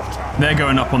them. They're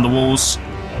going up on the walls.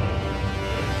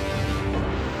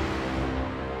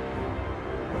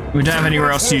 We don't have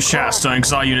anywhere else to use Shatstone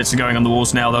because our units are going on the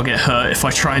walls now. They'll get hurt if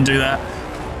I try and do that.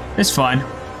 It's fine.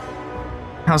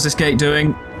 How's this gate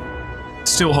doing?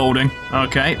 Still holding.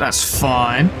 Okay, that's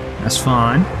fine. That's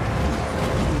fine.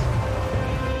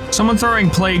 Someone throwing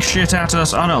plague shit at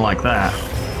us? I don't like that.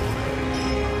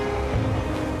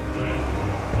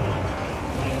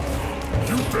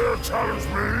 You dare challenge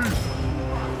me?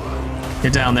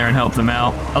 Get down there and help them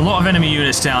out. A lot of enemy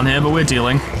units down here, but we're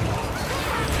dealing.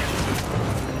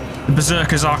 The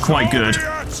berserkers are quite good.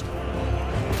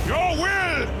 Your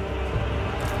will!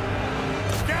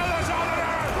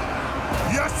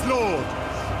 Yes, Lord!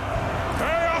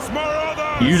 Chaos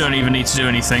Marauders! You don't even need to do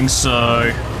anything,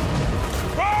 so...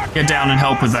 get down and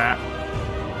help with that.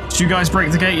 Did you guys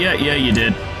break the gate yet? Yeah, you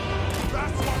did.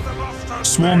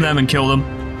 Swarm them and kill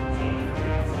them.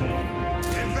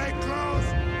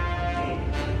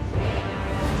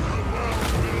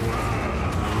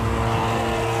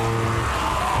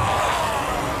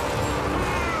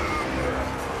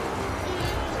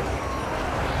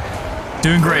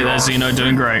 Doing great there, Xeno,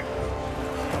 doing great.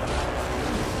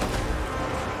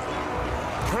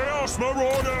 Chaos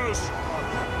Marauders!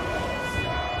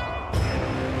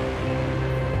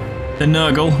 They're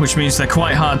Nurgle, which means they're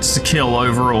quite hard to kill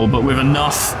overall, but with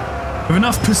enough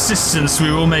persistence, we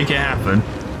will make it happen.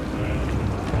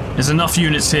 There's enough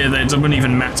units here that it doesn't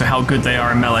even matter how good they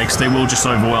are in melee, because they will just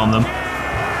overwhelm them.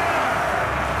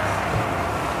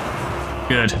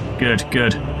 Good, good,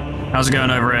 good. How's it going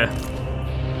over here?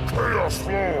 Chaos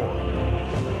Lord!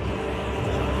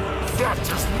 That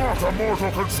is not a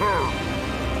mortal concern!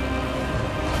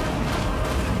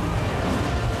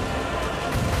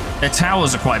 Their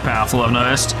towers are quite powerful, I've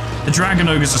noticed. The dragon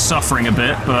ogres are suffering a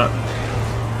bit, but...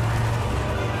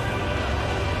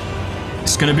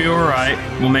 it's gonna be alright.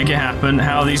 We'll make it happen.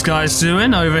 How are these guys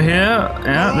doing over here?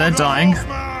 Yeah, they're dying.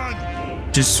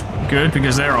 Which is good,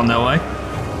 because they're on their way.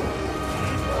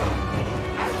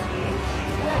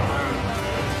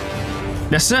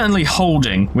 They're certainly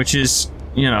holding, which is,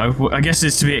 you know, I guess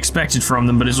it's to be expected from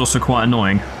them, but is also quite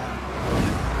annoying.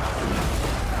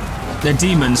 They're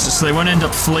demons, so they won't end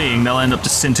up fleeing, they'll end up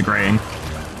disintegrating.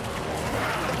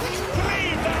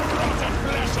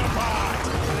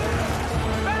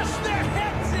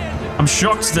 I'm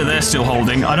shocked that they're still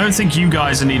holding. I don't think you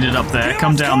guys are needed up there.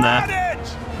 Come down there.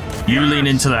 You lean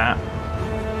into that.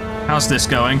 How's this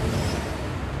going?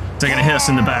 They're gonna hit us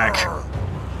in the back.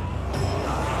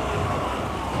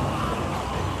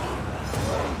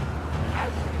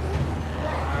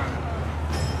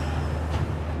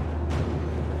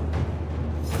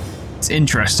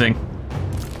 interesting.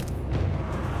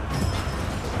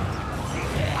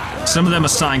 Some of them are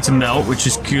starting to melt, which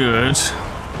is good.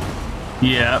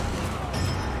 Yeah.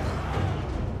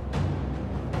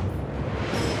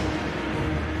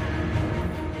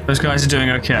 Those guys are doing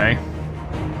okay.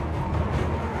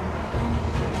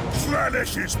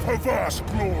 Vanish's perverse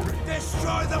glory.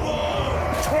 Destroy them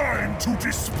all! Time to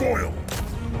despoil.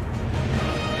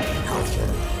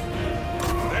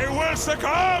 They will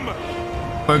succumb!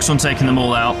 Focus on taking them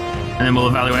all out, and then we'll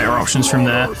evaluate our options from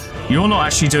there. You're not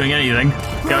actually doing anything.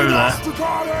 Go there.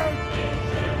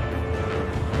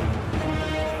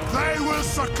 They will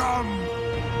succumb.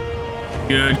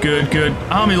 Good, good, good.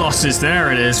 Army losses.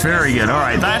 There it is. Very good. All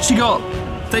right, that actually got...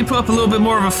 They put up a little bit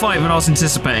more of a fight than I was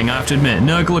anticipating, I have to admit.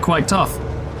 Nurgle are quite tough.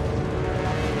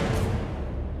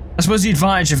 I suppose the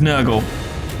advantage of Nurgle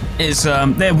is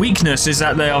their weakness is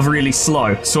that they are really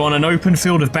slow. So on an open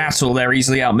field of battle, they're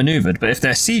easily outmaneuvered. But if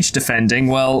they're siege defending,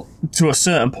 well, to a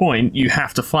certain point, you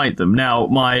have to fight them. Now,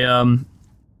 my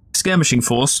skirmishing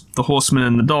force, the horsemen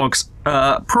and the dogs,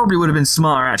 probably would have been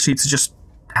smarter actually to just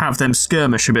have them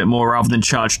skirmish a bit more rather than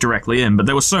charge directly in. But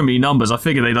there were so many numbers, I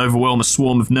figured they'd overwhelm a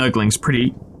swarm of Nurglings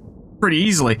pretty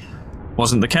easily.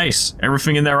 Wasn't the case.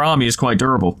 Everything in their army is quite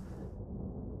durable.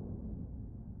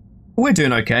 We're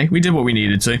doing okay. We did what we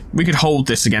needed to. We could hold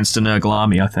this against a Nurgle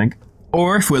army, I think.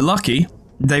 Or if we're lucky,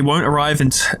 they won't arrive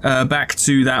back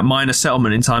to that minor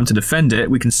settlement in time to defend it.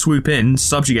 We can swoop in,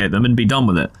 subjugate them, and be done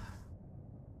with it.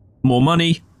 More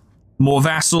money, more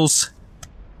vassals,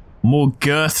 more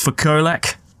girth for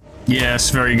Kholek. Yes,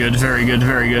 very good, very good,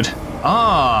 very good.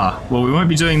 Ah, well, we won't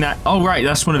be doing that. Oh, right,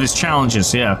 that's one of his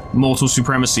challenges, yeah. Mortal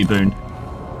Supremacy boon.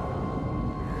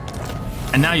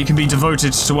 And now you can be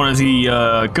devoted to one of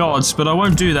the gods, but I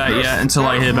won't do that yet until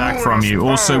I hear back from you.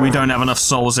 Also, we don't have enough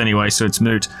souls anyway, so it's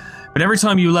moot. But every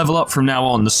time you level up from now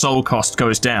on, the soul cost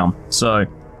goes down, so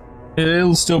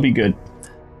it'll still be good.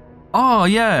 Oh,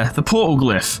 yeah, the portal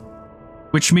glyph.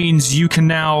 Which means you can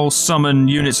now summon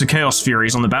units of Chaos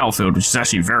Furies on the battlefield, which is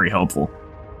actually very helpful.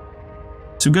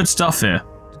 Some good stuff here.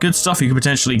 Good stuff you could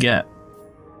potentially get.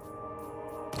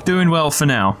 Doing well for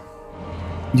now.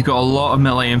 You've got a lot of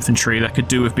melee infantry that could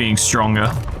do with being stronger.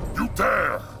 You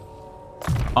dare!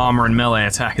 Armor and melee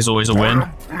attack is always a win.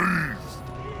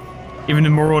 Even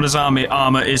in Marauder's army,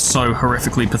 armor is so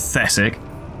horrifically pathetic.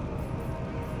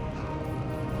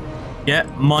 Yeah,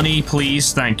 money,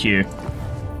 please, thank you.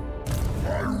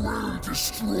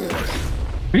 Destroy.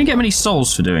 We didn't get many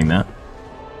souls for doing that.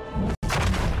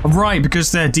 Right,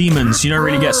 because they're demons. You don't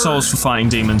really get souls for fighting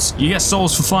demons. You get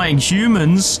souls for fighting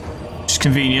humans, which is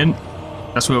convenient.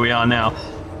 That's where we are now.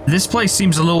 This place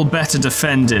seems a little better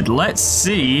defended. Let's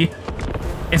see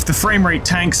if the frame rate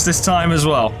tanks this time as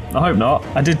well. I hope not.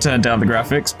 I did turn down the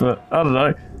graphics, but I don't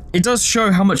know. It does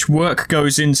show how much work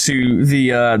goes into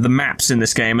the maps in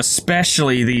this game,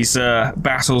 especially these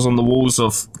battles on the walls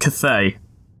of Cathay.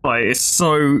 Like, it's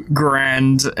so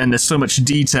grand and there's so much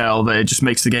detail that it just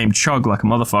makes the game chug like a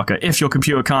motherfucker if your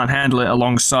computer can't handle it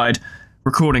alongside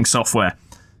recording software,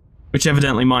 which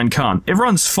evidently mine can't. It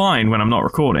runs fine when I'm not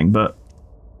recording, but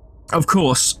of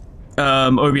course,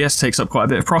 OBS takes up quite a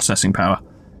bit of processing power,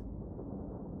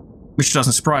 which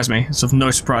doesn't surprise me. It's of no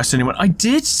surprise to anyone. I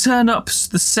did turn up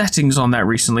the settings on that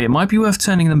recently. It might be worth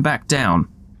turning them back down.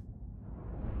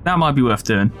 That might be worth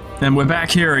doing. Then we're back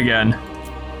here again.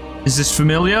 Is this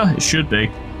familiar? It should be.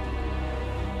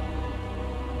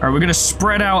 Alright, we're going to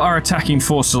spread out our attacking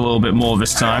force a little bit more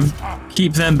this time.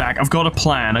 Keep them back. I've got a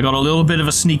plan. I got a little bit of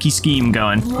a sneaky scheme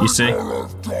going, you see.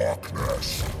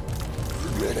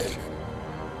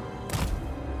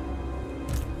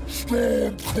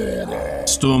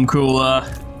 Stormcooler.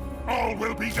 All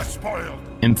will be despoiled.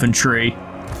 Infantry.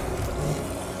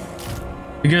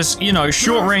 Because, you know,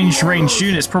 short-range ranged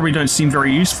units probably don't seem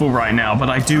very useful right now, but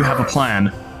I do have a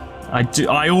plan.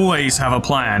 I always have a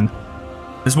plan.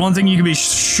 There's one thing you can be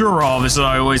sure of is that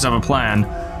I always have a plan.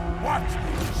 What?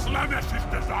 Slamesh's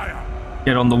desire.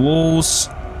 Get on the walls.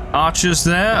 Archers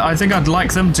there. I think I'd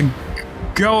like them to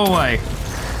go away.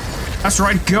 That's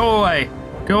right, go away.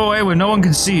 Go away where no one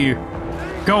can see you.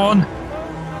 Go on.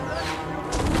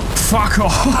 Fuck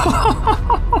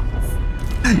off.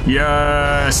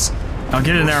 Yes. Now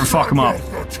get in there and fuck them up.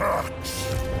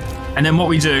 And then what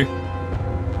we do...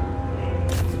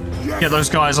 Get those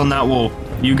guys on that wall.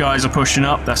 You guys are pushing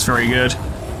up, that's very good.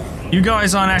 You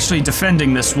guys aren't actually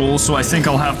defending this wall, so I think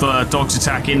I'll have the dogs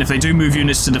attack in. If they do move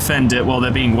units to defend it, well,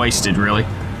 they're being wasted, really.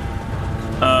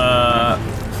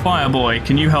 Fireboy,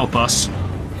 can you help us?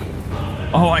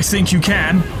 Oh, I think you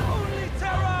can.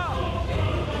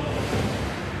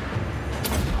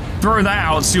 Throw that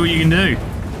out, see what you can do.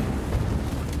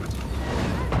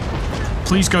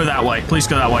 Please go that way. Please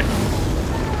go that way.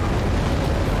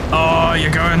 Oh,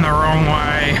 you're going the wrong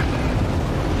way.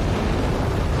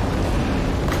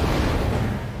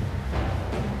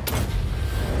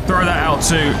 Throw that out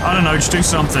too. I don't know, just do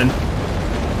something.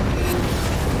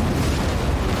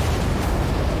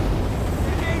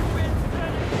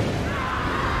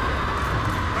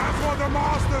 That's what the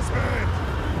masters meant.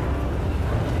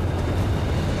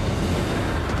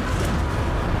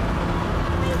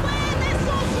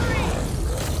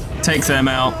 Take them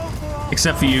out.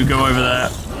 Except for you, go over there.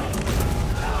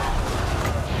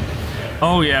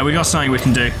 Oh yeah, we got something we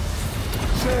can do.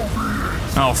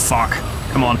 Oh fuck.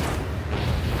 Come on.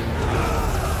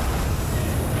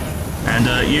 And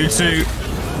you two,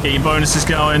 get your bonuses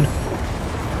going.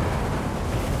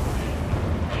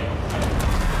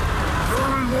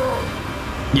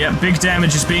 Yeah, big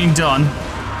damage is being done.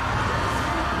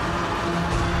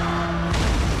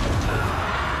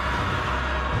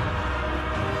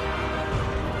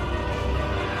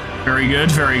 Very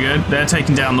good, very good. They're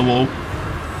taking down the wall.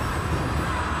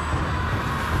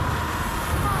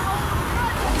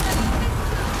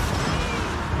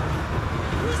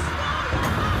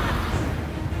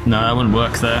 No, that wouldn't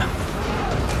work there.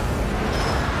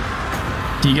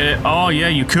 Do you get it? Oh, yeah,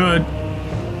 you could.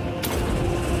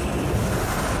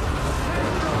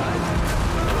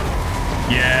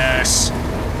 Yes.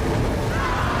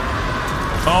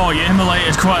 Oh, you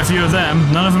immolated quite a few of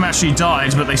them. None of them actually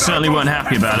died, but they certainly weren't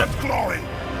happy about it.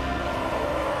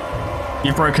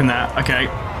 You've broken that. Okay.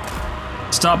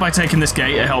 Start by taking this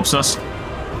gate. It helps us.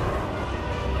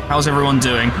 How's everyone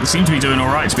doing? They seem to be doing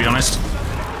alright, to be honest.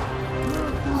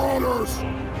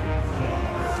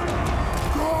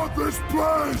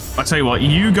 I tell you what,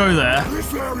 you go there.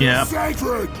 Yeah.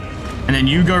 And then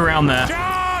you go around there.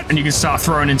 And you can start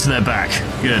throwing into their back.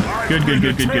 Good. Good, good,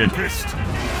 good, good, good.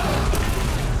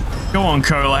 Go on,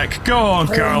 Kholek. Go on,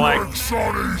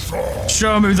 Kholek.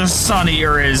 Show me who the Sun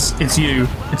Eater is. It's you.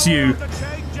 It's you.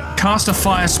 Cast a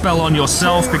fire spell on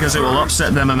yourself because it will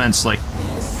upset them immensely.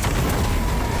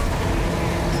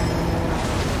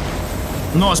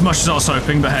 Not as much as I was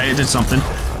hoping, but hey, it did something.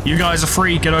 You guys are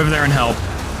free. Get over there and help.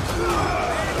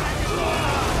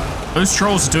 Those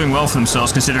trolls are doing well for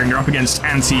themselves considering you're up against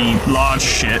anti-large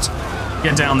shit.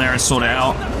 Get down there and sort it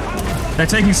out. They're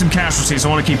taking some casualties, so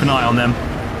I want to keep an eye on them.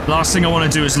 Last thing I want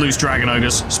to do is lose Dragon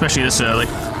Ogres, especially this early.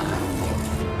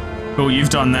 Cool,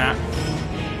 you've done that.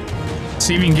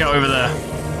 See if you can get over there.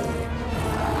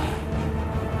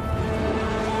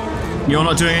 You're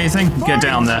not doing anything? Get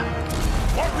down there.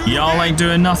 Y'all ain't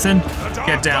doing nothing?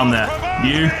 Get down there.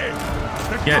 You.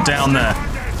 Get down there.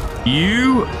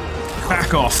 You.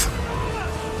 Back off.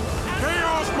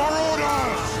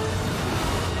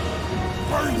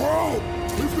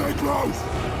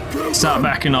 Start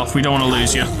backing off, we don't want to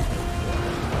lose you.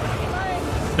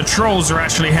 The trolls are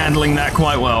actually handling that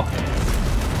quite well.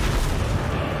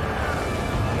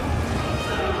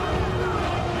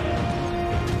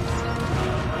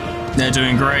 They're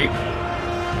doing great.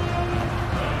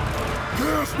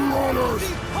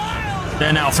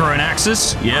 They're now throwing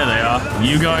axes. Yeah, they are.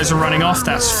 You guys are running off,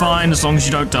 that's fine as long as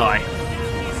you don't die.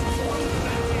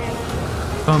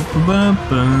 Bum, bum, bum,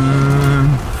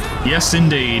 bum. Yes,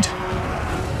 indeed.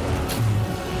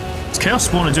 Chaos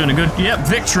Spawn are doing a good... Yep,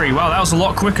 victory! Wow, that was a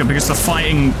lot quicker because the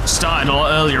fighting started a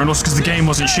lot earlier and also because the game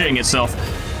wasn't shitting itself.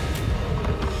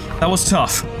 That was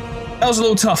tough. That was a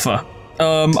little tougher.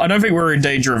 I don't think we're in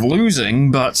danger of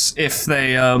losing, but if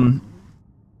they, a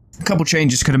couple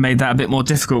changes could have made that a bit more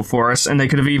difficult for us, and they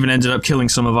could have even ended up killing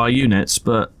some of our units,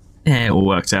 but it all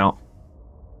worked out.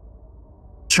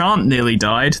 Chant nearly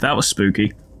died. That was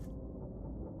spooky.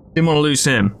 Didn't want to lose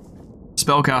him.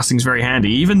 Spellcasting's very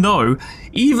handy, even though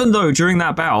during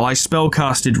that battle I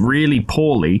spellcasted really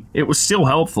poorly, it was still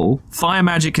helpful. Fire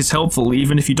magic is helpful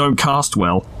even if you don't cast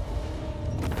well.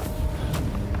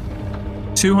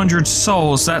 200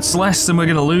 souls, that's less than we're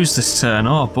gonna lose this turn,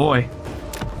 oh boy.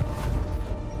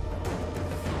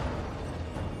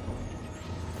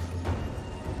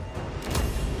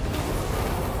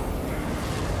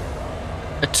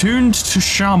 Attuned to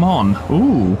Shaman,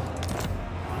 ooh.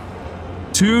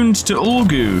 Attuned to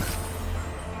Ulgu.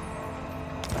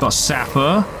 Got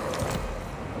Sapper.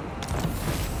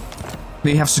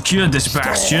 We have secured this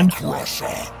Bastion.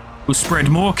 We'll spread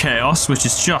more chaos, which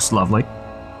is just lovely.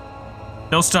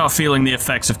 They'll start feeling the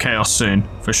effects of chaos soon,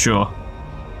 for sure.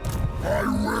 I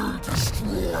will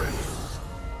destroy.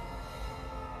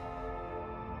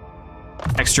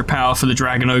 Extra power for the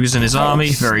Dragon Ogres in his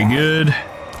army, very good.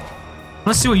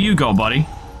 Let's see what you got, buddy.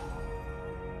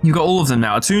 You got all of them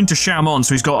now. Attuned to Shaman,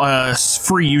 so he's got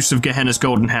free use of Gehenna's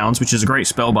Golden Hounds, which is a great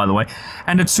spell, by the way.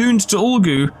 And attuned to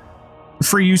Ulgu,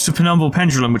 Free use of Penumbral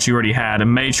Pendulum, which he already had,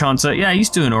 and Mage Hunter, yeah, he's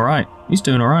doing alright. He's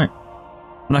doing alright.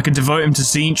 And I could devote him to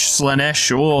Tzeentch,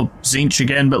 Slaanesh, or Tzeentch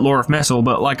again, but Lore of Metal,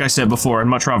 but like I said before, I'd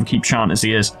much rather keep Chant as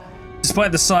he is.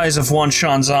 Despite the size of one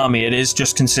Shan's army, it is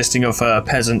just consisting of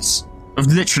peasants. Of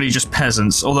literally just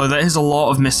peasants, although there is a lot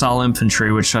of missile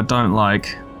infantry, which I don't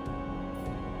like.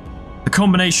 The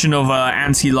combination of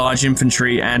anti-large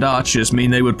infantry and archers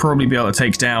mean they would probably be able to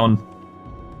take down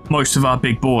most of our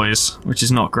big boys, which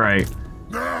is not great.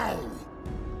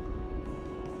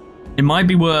 It might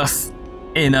be worth,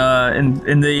 in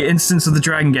the instance of the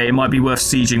Dragon Gate, it might be worth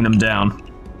sieging them down.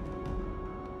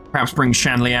 Perhaps bring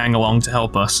Shan Liang along to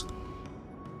help us.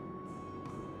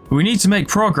 But we need to make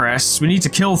progress, we need to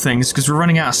kill things because we're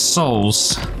running out of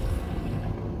souls.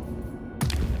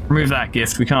 Remove that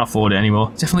gift, we can't afford it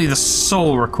anymore. Definitely the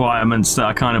soul requirements that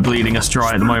are kind of bleeding us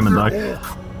dry at the moment though.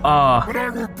 But I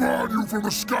will burn you from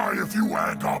the sky if you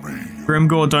anger me.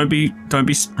 Grimgor, don't be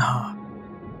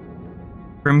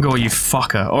Grimgor, you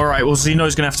fucker. Alright, well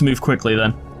Xeno's gonna have to move quickly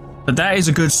then. But that is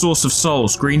a good source of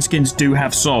souls. Greenskins do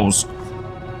have souls.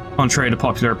 Contrary to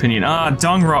popular opinion.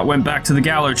 Dungrot went back to the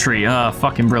Gallow Tree.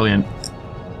 Fucking brilliant.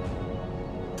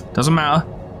 Doesn't matter.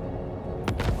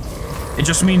 It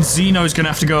just means Xeno's gonna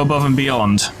have to go above and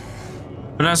beyond.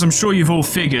 But as I'm sure you've all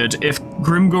figured, if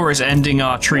Grimgor is ending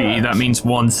our treaty, that means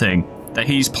one thing. That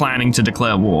he's planning to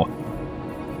declare war.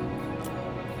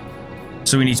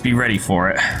 So we need to be ready for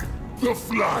it. The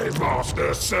Fly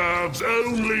Master serves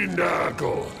only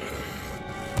Nurgle.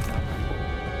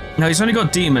 Now he's only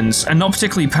got demons, and not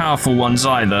particularly powerful ones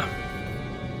either.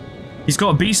 He's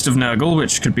got a Beast of Nurgle,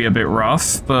 which could be a bit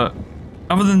rough, but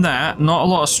other than that, not a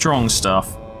lot of strong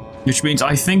stuff. Which means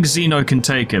I think Xeno can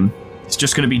take him. It's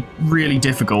just going to be really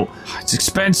difficult. It's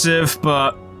expensive,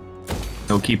 but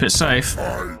he'll keep it safe.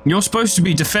 You're supposed to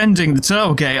be defending the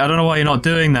Turtle Gate. I don't know why you're not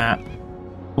doing that.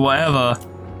 Whatever.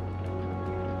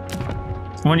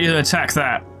 I want you to attack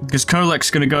that, because Kholek's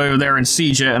going to go over there and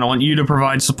siege it, and I want you to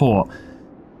provide support.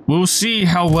 We'll see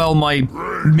how well my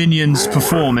minions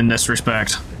perform in this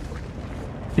respect.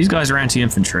 These guys are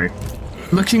anti-infantry.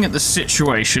 Looking at the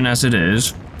situation as it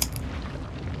is,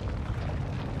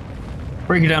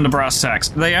 break it down to brass tacks.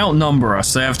 They outnumber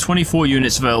us. They have 24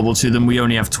 units available to them. We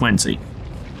only have 20.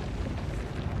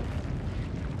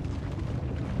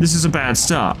 This is a bad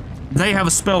start. They have a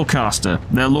spellcaster.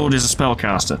 Their lord is a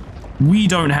spellcaster. We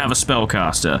don't have a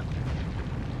spellcaster.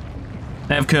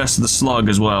 They have Curse of the Slug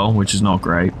as well, which is not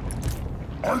great.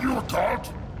 Are you a god?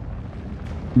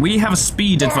 We have a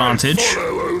speed advantage. I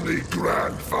follow only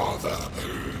grandfather.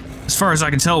 As far as I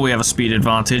can tell, we have a speed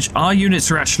advantage. Our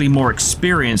units are actually more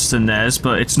experienced than theirs,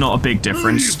 but it's not a big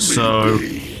difference, so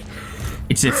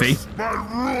it's iffy. My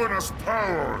ruinous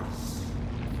powers.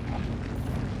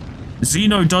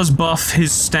 Xeno does buff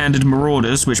his standard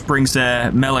Marauders, which brings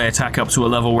their melee attack up to a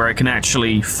level where it can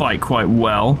actually fight quite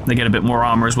well. They get a bit more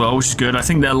armor as well, which is good. I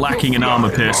think they're lacking in armor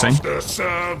piercing.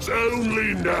 Serves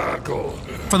only Nurgle.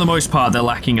 For the most part, they're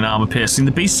lacking in armor piercing.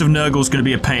 The Beast of Nurgle is going to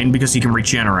be a pain because he can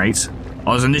regenerate. I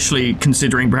was initially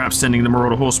considering perhaps sending the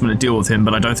Marauder Horseman to deal with him,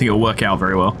 but I don't think it'll work out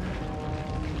very well.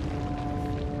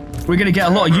 We're going to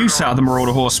get a lot of use out of the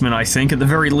Marauder Horsemen, I think. At the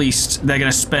very least, they're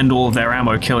going to spend all of their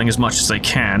ammo killing as much as they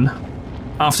can.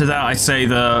 After that, I'd say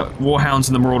the Warhounds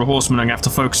and the Marauder Horsemen are going to have to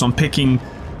focus on picking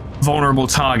vulnerable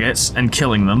targets and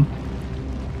killing them.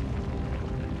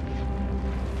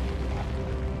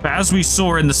 But as we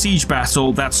saw in the siege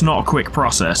battle, that's not a quick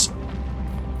process.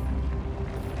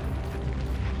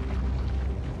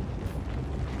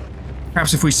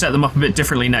 Perhaps if we set them up a bit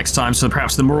differently next time, so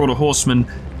perhaps the Marauder Horsemen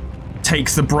take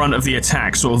the brunt of the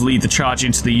attack, sort of lead the charge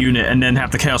into the unit, and then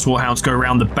have the Chaos Warhounds go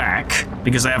around the back,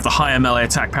 because they have the higher melee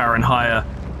attack power and higher...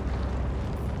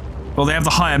 Well, they have the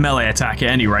higher melee attack at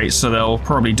any rate, so they'll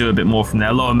probably do a bit more from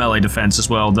there. Lower melee defense as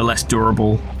well, they're less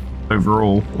durable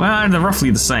overall. Well, they're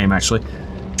roughly the same, actually.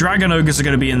 Dragon Ogres are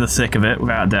going to be in the thick of it,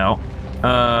 without a doubt.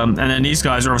 And then these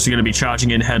guys are obviously going to be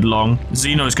charging in headlong.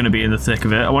 Xeno's going to be in the thick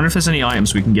of it. I wonder if there's any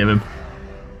items we can give him.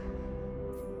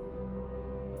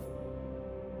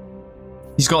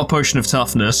 He's got a potion of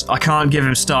toughness. I can't give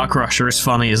him Star Crusher, as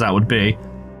funny as that would be.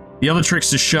 The other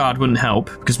Trickster's Shard wouldn't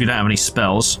help, because we don't have any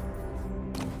spells.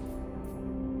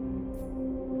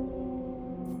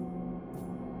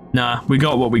 Nah, we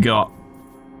got what we got.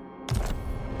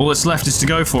 All that's left is to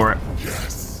go for it.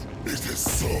 Yes, it is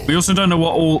so. We also don't know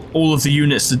what all of the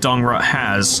units that Dongrut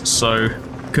has, so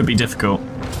could be difficult.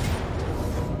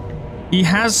 He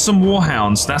has some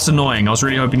Warhounds. That's annoying. I was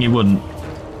really hoping he wouldn't.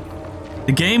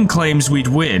 The game claims we'd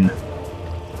win.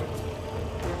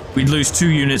 We'd lose 2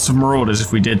 units of Marauders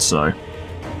if we did so.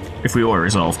 If we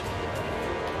auto-resolved.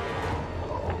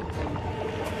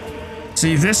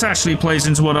 See, this actually plays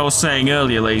into what I was saying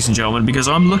earlier, ladies and gentlemen, because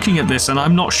I'm looking at this and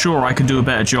I'm not sure I could do a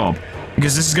better job.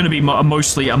 Because this is going to be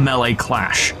mostly a melee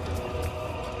clash.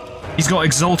 He's got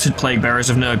Exalted Plague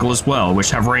Bearers of Nurgle as well, which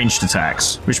have ranged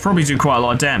attacks, which probably do quite a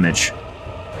lot of damage.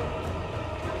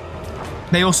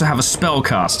 They also have a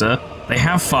Spellcaster, they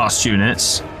have fast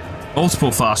units,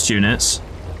 multiple fast units.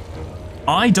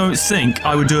 I don't think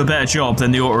I would do a better job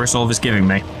than the Auto-Resolve is giving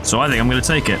me, so I think I'm going to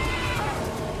take it.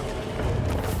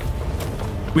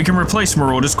 We can replace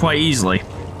Marauders quite easily.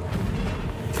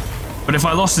 But if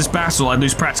I lost this battle, I'd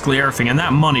lose practically everything, and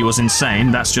that money was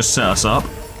insane. That's just set us up.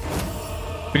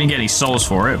 We didn't get any souls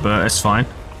for it, but it's fine.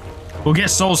 We'll get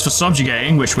souls for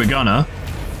subjugating, which we're gonna.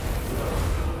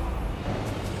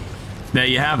 There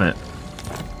you have it.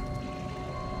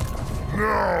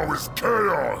 Now is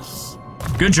chaos.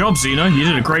 Good job, Xeno. You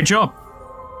did a great job.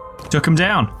 Took him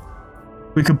down.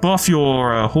 We could buff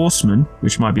your horsemen,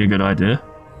 which might be a good idea.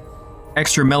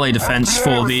 Extra melee defense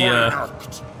for the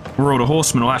Marauder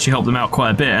horsemen will actually help them out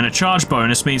quite a bit, and a charge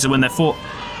bonus means that when they're fought...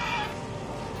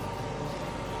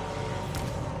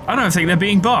 I don't think they're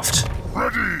being buffed.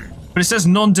 Ready. But it says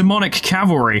non-demonic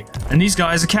cavalry, and these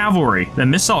guys are cavalry. They're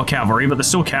missile cavalry, but they're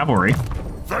still cavalry.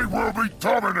 They will be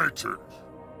dominated.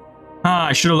 Ah,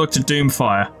 I should have looked at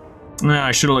Doomfire. No,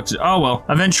 I should have looked at... Oh well,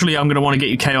 eventually I'm going to want to get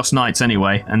you Chaos Knights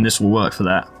anyway, and this will work for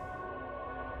that.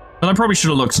 But I probably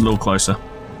should have looked a little closer.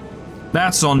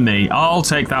 That's on me. I'll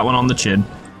take that one on the chin.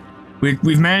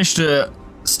 We've managed to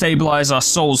stabilize our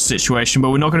souls situation,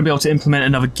 but we're not going to be able to implement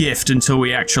another gift until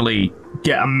we actually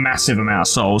get a massive amount of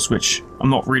souls, which I'm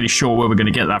not really sure where we're going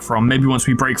to get that from. Maybe once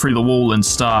we break through the wall and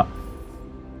start...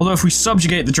 Although if we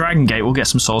subjugate the Dragon Gate, we'll get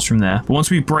some souls from there. But once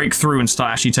we break through and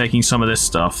start actually taking some of this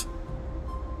stuff,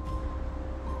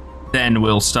 then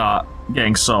we'll start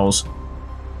getting souls.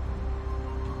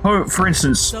 Oh, for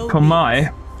instance,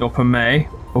 Pomai, or Pomei,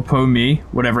 or Pomi,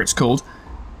 whatever it's called,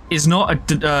 is not a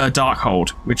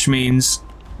Darkhold, which means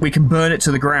we can burn it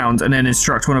to the ground and then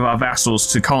instruct one of our vassals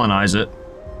to colonize it.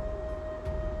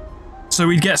 So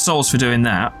we'd get souls for doing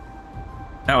that.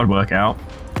 That would work out.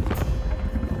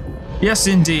 Yes,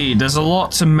 indeed. There's a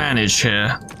lot to manage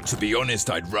here. To be honest,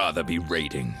 I'd rather be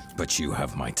raiding, but you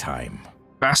have my time.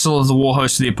 Vassal of the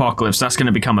Warhost of the Apocalypse, that's going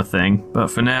to become a thing. But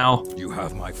for now, you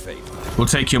have my favor. We'll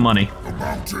take your money. The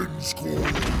mountains call.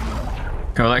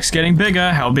 Kholek's getting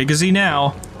bigger. How big is he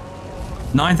now?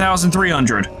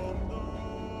 9,300.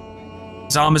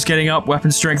 His armor's getting up,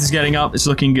 weapon strength is getting up, it's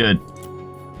looking good.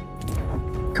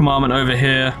 Commandment over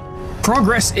here.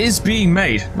 Progress is being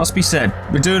made, must be said.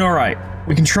 We're doing alright.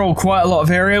 We control quite a lot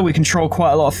of area, we control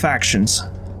quite a lot of factions.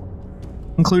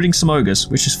 Including some ogres,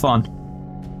 which is fun.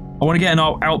 I want to get an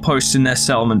outpost in their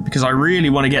settlement because I really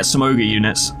want to get some ogre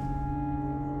units.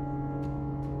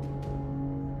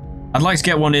 I'd like to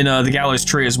get one in the Gallows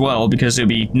Tree as well, because it would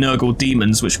be Nurgle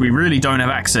demons, which we really don't have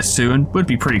access to, and would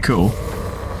be pretty cool.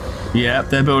 Yeah,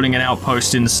 they're building an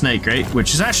outpost in the Snake Gate,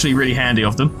 which is actually really handy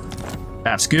of them.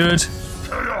 That's good.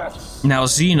 Now,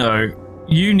 Xeno,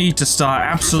 you need to start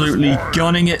absolutely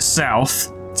gunning it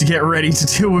south to get ready to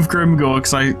deal with Grimgor,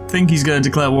 because I think he's going to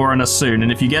declare war on us soon,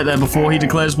 and if you get there before he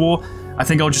declares war, I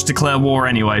think I'll just declare war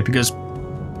anyway, because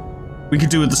we could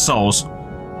do with the souls.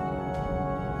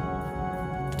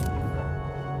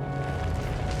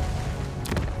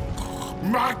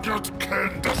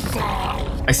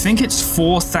 I think it's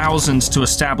 4,000 to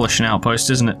establish an outpost,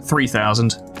 isn't it?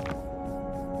 3,000.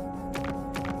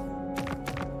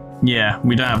 Yeah,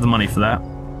 we don't have the money for that.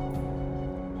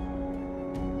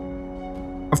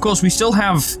 Of course, we still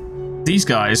have these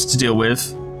guys to deal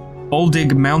with.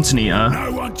 Oldig Mountain Eater.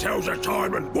 No one tells a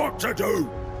tyrant what to do.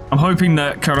 I'm hoping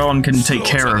that Caron can take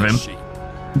care of him,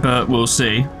 but we'll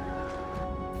see.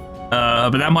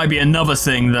 But that might be another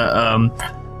thing that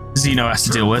Xeno has to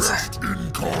deal with.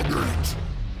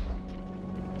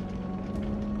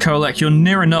 Kholek, you're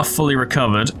near enough fully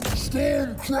recovered.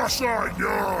 Stormcrusher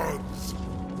yards.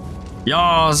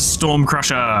 Yars,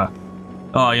 Stormcrusher.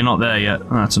 Oh, you're not there yet.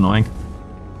 Oh, that's annoying.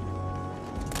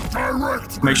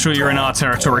 Make sure you're in our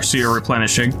territory so you're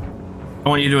replenishing. I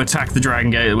want you to attack the Dragon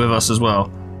Gate with us as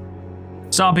well.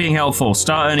 Start being helpful.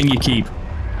 Start earning your keep.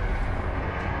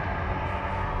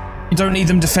 You don't need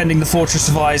them defending the Fortress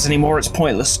of Eyes anymore. It's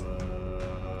pointless.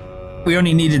 We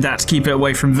only needed that to keep it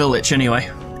away from Village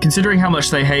anyway. Considering how much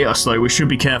they hate us though, we should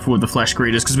be careful with the Flesh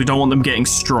Greeders because we don't want them getting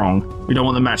strong. We don't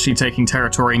want them actually taking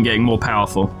territory and getting more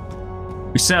powerful.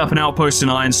 We set up an outpost in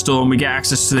Ironstorm, we get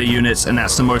access to their units, and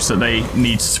that's the most that they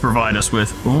need to provide us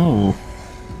with. Ooh.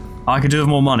 I could do with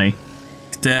more money.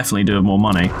 Could definitely do with more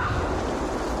money.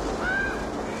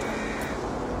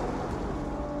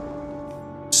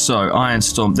 So,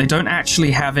 Ironstorm. They don't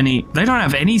actually have any... They don't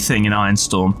have anything in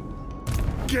Ironstorm.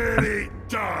 Get it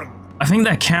done! I think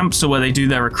their camps are where they do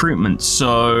their recruitment,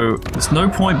 so there's no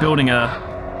point building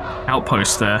a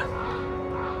outpost there.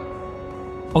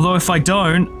 Although if I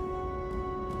don't...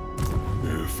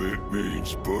 If it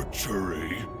means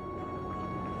butchery...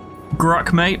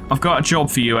 Gruck, mate, I've got a job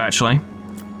for you, actually.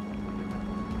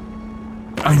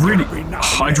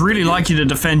 I'd really like you to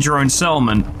defend your own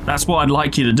settlement. That's what I'd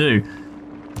like you to do.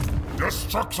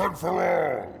 Destruction for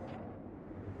all!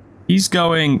 He's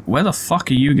going... Where the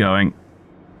fuck are you going?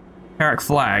 Kholek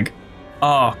flag.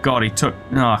 Oh god, he took...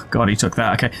 Oh god, he took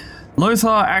that. Okay. Lothar,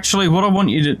 actually, what I want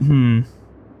you to...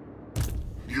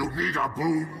 You need a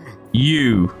boon?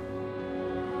 You.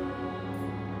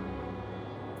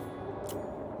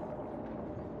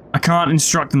 I can't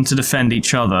instruct them to defend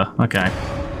each other. Okay.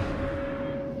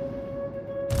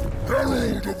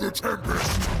 Herald of the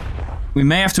Tempest! We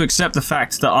may have to accept the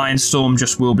fact that Ironstorm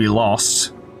just will be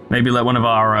lost. Maybe let one of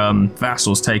our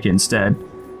vassals take it instead.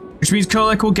 Which means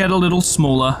Kholek will get a little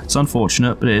smaller. It's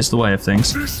unfortunate, but it is the way of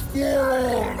things. This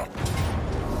world!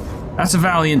 That's a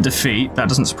valiant defeat. That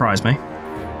doesn't surprise me.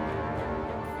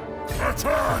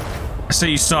 Attack! I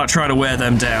say you start trying to wear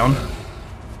them down.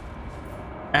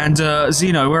 And,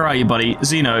 Zeno, where are you, buddy?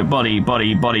 Zeno, buddy.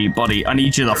 I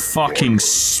need you to fucking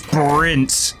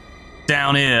sprint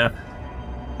down here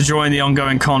to join the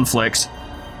ongoing conflict.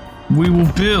 We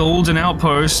will build an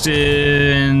outpost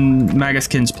in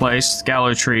Magathkin's place.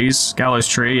 Gallows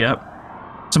tree, yep.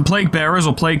 Some plague bearers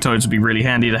or plague toads would be really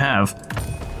handy to have.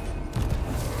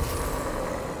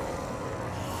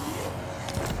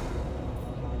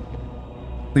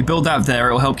 We build that there,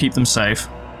 it'll help keep them safe.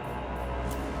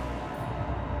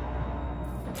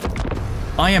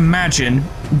 I imagine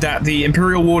that the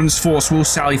Imperial Warden's force will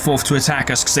sally forth to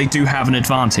attack us because they do have an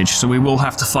advantage, so we will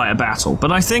have to fight a battle.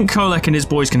 But I think Kholek and his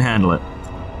boys can handle it.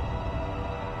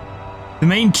 The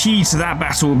main key to that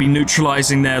battle will be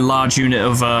neutralizing their large unit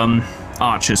of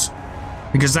archers,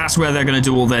 because that's where they're going to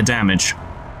do all their damage.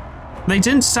 They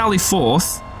didn't sally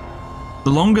forth. The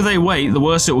longer they wait, the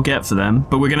worse it will get for them,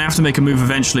 but we're going to have to make a move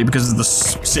eventually because of the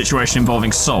situation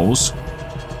involving souls.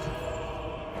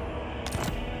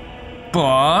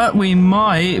 But we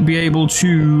might be able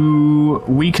to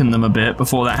weaken them a bit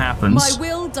before that happens. My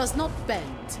will does not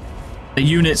bend. The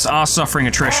units are suffering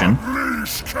attrition.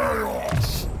 Unleash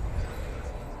chaos!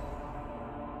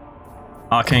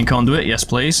 Arcane Conduit, yes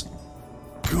please.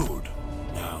 Good.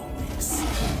 Now we see.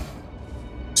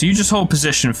 So you just hold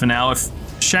position for now. If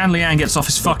Shanlian gets off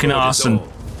his fucking ass and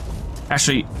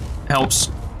actually helps.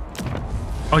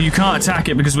 Oh, you can't attack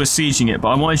it because we're sieging it, but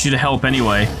I wanted you to help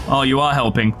anyway. Oh, you are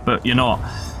helping, but you're not.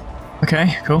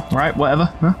 Okay, cool. Right,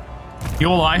 whatever. Huh?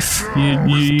 Your life.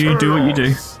 You do what you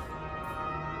do.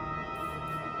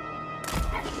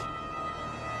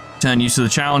 Turn you to the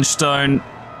challenge stone.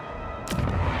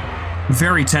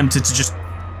 Very tempted to just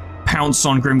pounce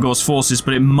on Grimgor's forces,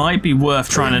 but it might be worth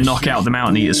trying to knock out the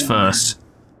Mountain Eaters first.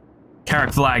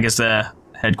 Kholek Flag is their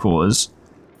headquarters.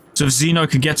 So if Zeno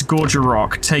could get to Gorger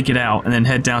Rock, take it out, and then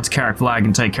head down to Kholek Flag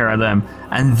and take care of them,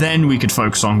 and then we could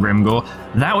focus on Grimgor,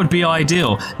 that would be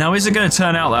ideal. Now, is it going to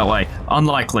turn out that way?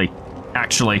 Unlikely,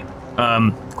 actually.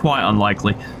 Quite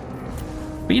unlikely.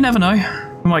 But you never know.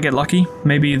 We might get lucky.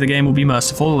 Maybe the game will be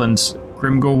merciful and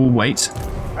Grimgor will wait,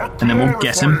 and then we'll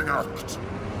get him.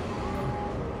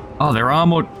 Oh, there are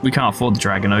more... We can't afford the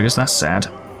Dragon Ogres, that's sad.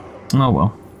 Oh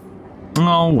well.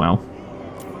 Oh well.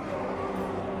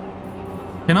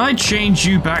 Can I change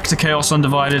you back to Chaos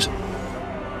Undivided?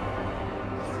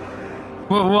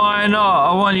 Well, why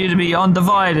not? I want you to be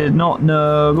Undivided, not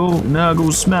Nurgle.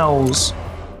 Nurgle smells.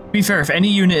 To be fair, if any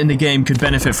unit in the game could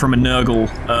benefit from a Nurgle,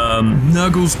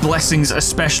 Nurgle's blessings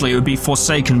especially, it would be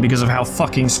Forsaken because of how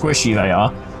fucking squishy they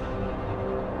are.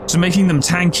 So making them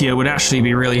tankier would actually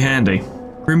be really handy.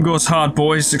 Grimgor's hard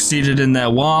boys succeeded in their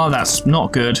war, that's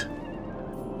not good.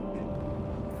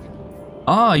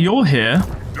 Ah, you're here.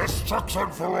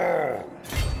 Destruction for all!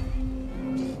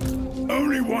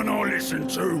 Only one I listen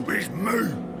to is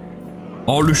me!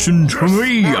 Oh, listen to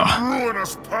me!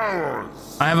 Ruinous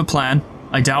powers! I have a plan.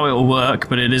 I doubt it will work,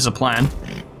 but it is a plan.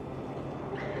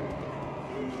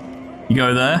 You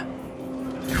go there.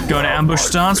 Go in ambush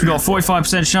stance. We've got a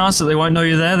 45% chance that they won't know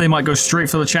you're there. They might go straight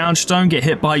for the challenge stone, get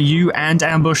hit by you, and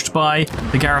ambushed by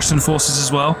the garrison forces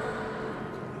as well.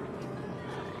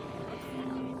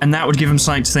 And that would give them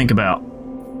something to think about.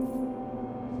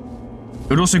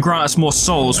 It would also grant us more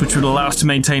souls, which would allow us to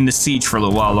maintain the siege for a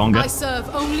little while longer. I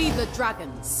serve only the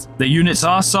dragons. The units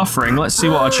are suffering. Let's see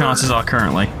what our chances are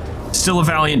currently. Still a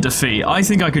valiant defeat. I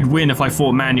think I could win if I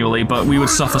fought manually, but we would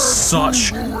suffer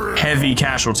such heavy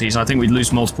casualties. I think we'd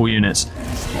lose multiple units.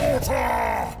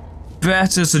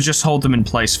 Better to just hold them in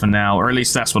place for now, or at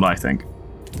least that's what I think.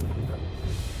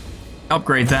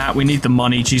 Upgrade that. We need the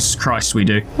money. Jesus Christ, we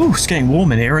do. Ooh, it's getting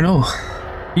warm in here and all.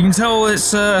 You can tell it's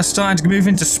starting to move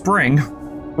into spring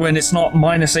when it's not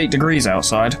 -8 degrees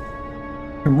outside.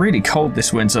 It's really cold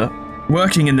this winter.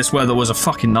 Working in this weather was a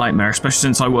fucking nightmare, especially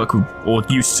since I work with, or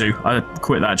used to, I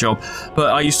quit that job,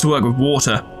 but I used to work with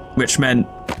water, which meant,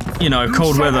 you know,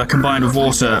 cold weather combined with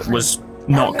water was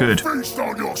not good.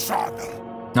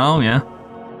 Oh, yeah.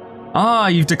 Ah,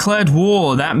 you've declared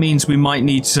war. That means we might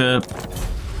need to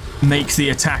make the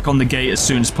attack on the gate as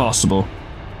soon as possible.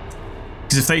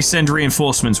 Because if they send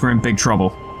reinforcements, we're in big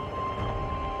trouble.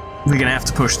 We're gonna have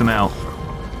to push them out.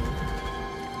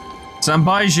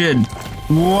 Sanbaijin,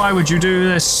 why would you do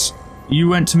this? You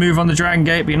went to move on the Dragon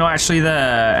Gate, but you're not actually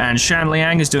there. And Shan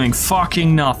Liang is doing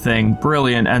fucking nothing.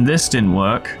 Brilliant. And this didn't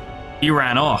work. He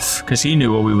ran off, because he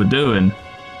knew what we were doing.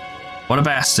 What a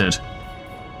bastard.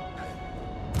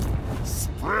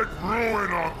 Spread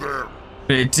ruin on them.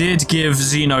 But it did give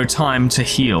Xeno time to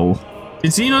heal.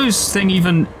 Did Xeno's thing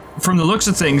even, from the looks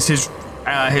of things, his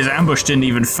ambush didn't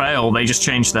even fail. They just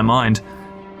changed their mind.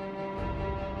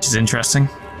 Which is interesting.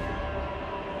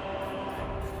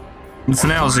 And for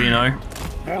now, Xeno,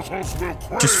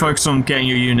 just focus on getting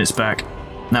your units back.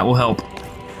 That will help.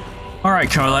 Alright,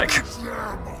 Kholek.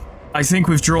 I think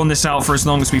we've drawn this out for as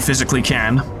long as we physically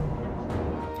can.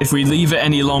 If we leave it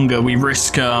any longer, we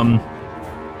risk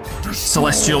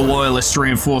Celestial Loyalist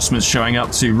reinforcements showing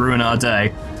up to ruin our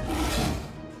day.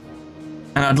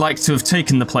 And I'd like to have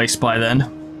taken the place by then.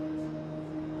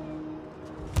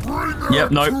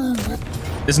 Yep, nope.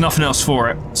 There's nothing else for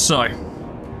it. So,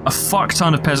 a fuck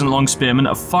ton of Peasant Long Spearmen,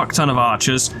 a fuck ton of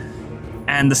archers,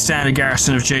 and the standard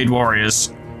garrison of Jade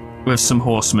Warriors with some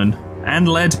horsemen. And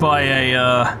led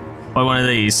by by one of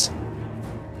these.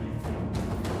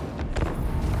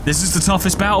 This is the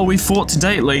toughest battle we've fought to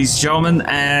date, ladies and gentlemen,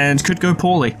 and could go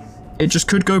poorly. It just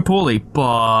could go poorly,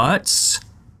 but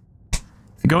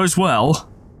if it goes well,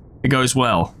 it goes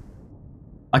well.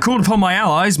 I called upon my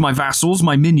allies, my vassals,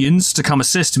 my minions to come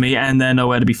assist me, and they're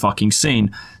nowhere to be fucking seen.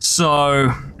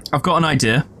 So, I've got an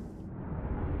idea.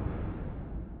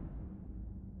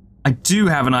 I do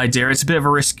have an idea. It's a bit of a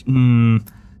risk.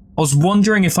 I was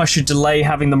wondering if I should delay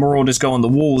having the Marauders go on the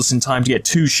walls in time to get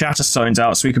 2 Shatterstones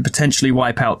out so we could potentially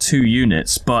wipe out 2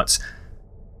 units, but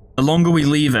the longer we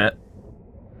leave it,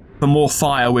 the more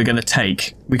fire we're going to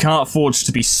take. We can't afford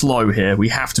to be slow here. We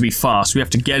have to be fast. We have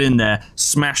to get in there,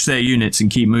 smash their units, and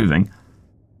keep moving.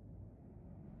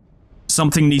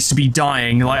 Something needs to be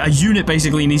dying. Like, a unit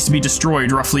basically needs to be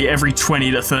destroyed roughly every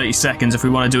 20 to 30 seconds if we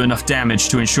want to do enough damage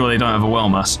to ensure they don't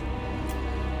overwhelm us.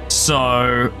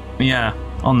 So, yeah.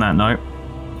 On that note,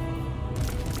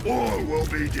 All will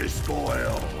be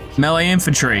despoiled. Melee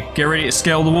infantry, get ready to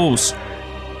scale the walls.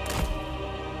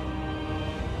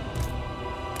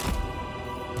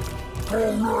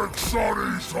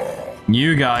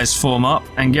 You guys form up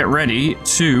and get ready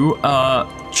to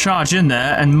charge in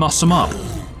there and muss them up.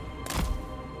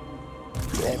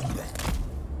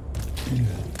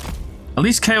 At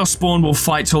least Chaos Spawn will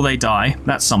fight till they die.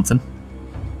 That's something.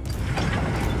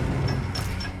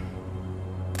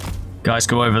 Guys,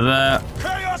 go over there.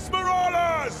 Chaos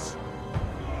Marauders!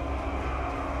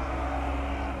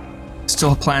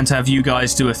 Still plan to have you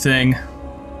guys do a thing.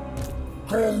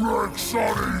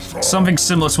 Something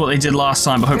similar to what they did last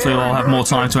time, but hopefully they'll have more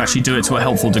time to actually do it to a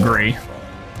helpful degree.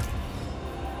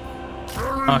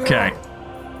 Okay.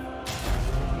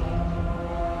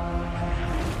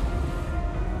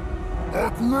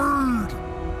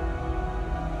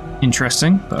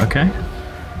 Interesting, but okay.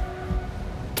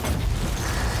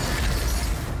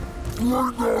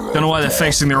 Don't know why they're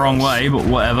facing the wrong way, but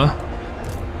whatever.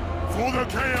 For the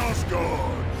Chaos God.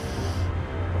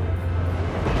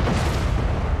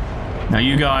 Now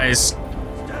you guys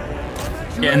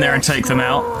get in there and take them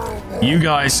out. You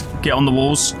guys get on the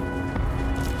walls.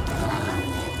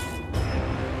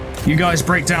 You guys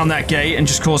break down that gate and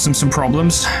just cause them some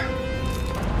problems.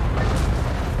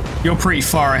 You're pretty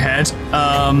far ahead.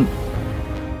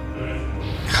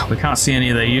 We can't see any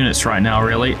of their units right now,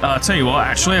 really. Tell you what,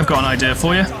 actually, I've got an idea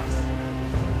for you.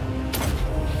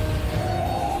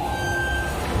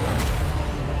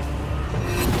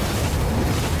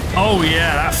 Oh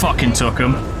yeah, that fucking took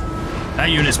them. That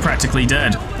unit's practically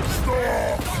dead.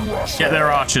 Get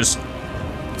their archers.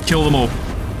 Kill them all.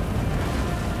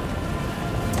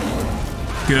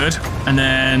 Good. And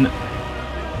then...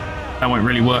 that won't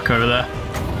really work over there.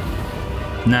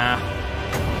 Nah.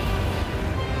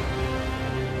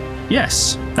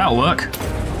 Yes, that'll work.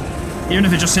 Even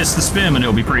if it just hits the spearman,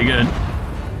 it'll be pretty good.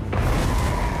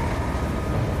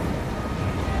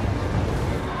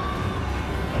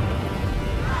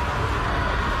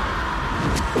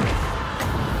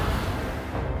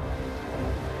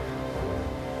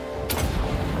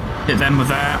 Hit them with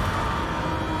that.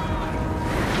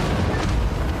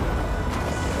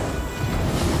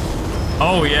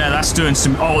 Oh yeah, that's doing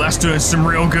some. Oh, that's doing some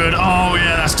real good. Oh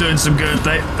yeah, that's doing some good.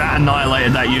 That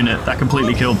annihilated that unit. That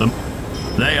completely killed them.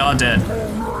 They are dead.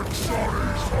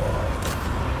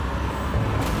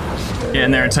 Get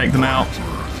in there and take them out.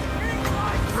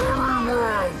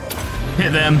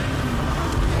 Hit them.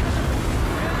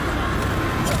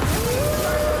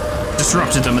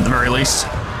 Disrupted them at the very least.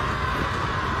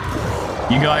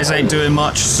 You guys ain't doing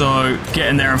much, so get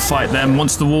in there and fight them.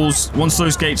 Once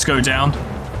those gates go down,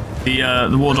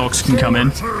 the war dogs can come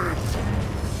in.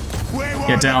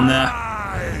 Get down there.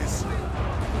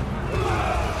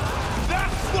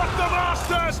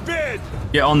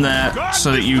 Get on there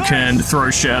so that you can throw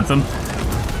shit at them.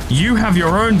 You have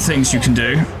your own things you can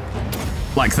do,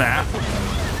 like that.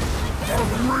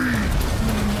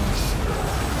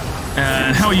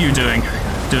 And how are you doing?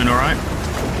 Doing all right?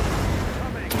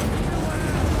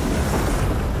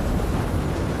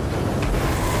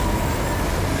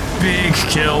 Big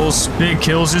kills. Big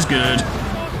kills is good.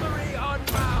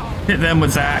 Hit them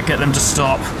with that. Get them to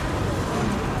stop.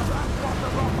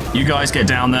 You guys get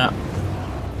down there.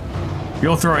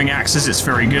 You're throwing axes. It's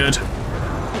very good.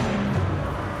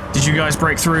 Did you guys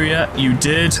break through yet? You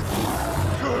did.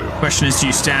 Question is, do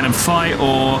you stand and fight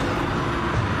or...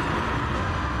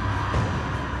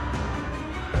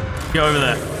 Get over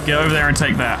there. Get over there and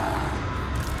take that.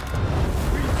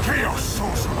 Chaos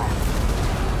sorcerer.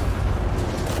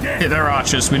 Hit their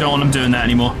archers. We don't want them doing that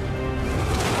anymore.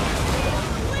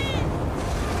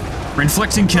 We're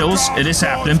inflicting kills. It is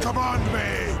happening. Command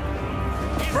me.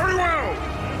 Very well.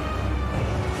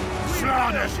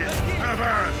 Flourishes,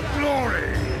 perverse,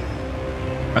 glory.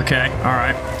 Okay,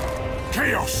 alright.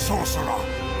 Chaos sorcerer.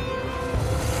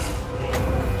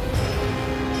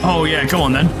 Oh yeah, go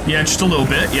on then. Yeah, just a little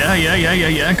bit.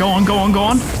 Yeah. Go on.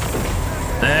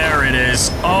 There it is.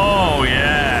 Oh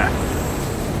yeah.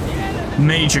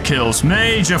 Major kills.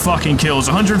 Major fucking kills.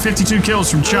 152 kills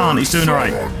from Chan. He's doing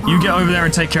alright. You get over there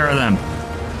and take care of them.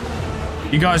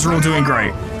 You guys are all doing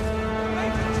great.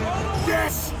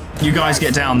 You guys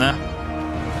get down there.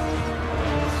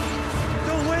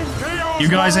 You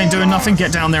guys ain't doing nothing.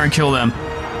 Get down there and kill them.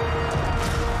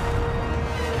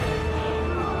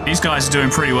 These guys are doing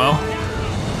pretty well.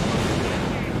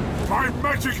 My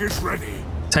magic is ready.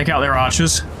 Take out their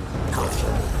archers.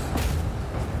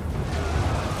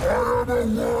 I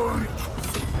am awake.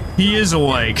 He is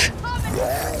awake.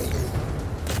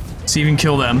 See if you can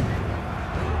kill them.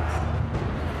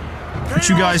 What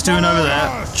you guys doing over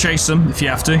there? Chase them if you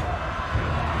have to.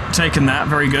 Taking that,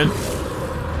 very good.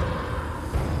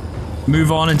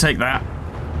 Move on and take that.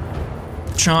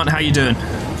 Chant, how you doing?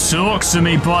 Talk to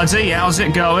me, buddy. How's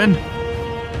it going?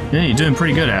 Yeah, you're doing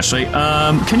pretty good, actually.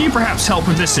 Can you perhaps help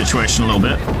with this situation a little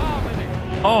bit?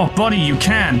 Oh, buddy, you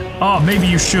can. Oh, maybe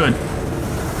you should.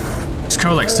 This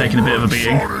Kholek's taking a bit of a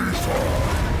beating.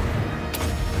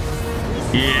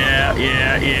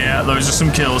 Yeah. Those are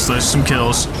some kills.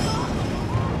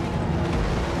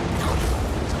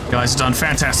 Guys have done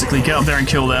fantastically. Get up there and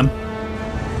kill them.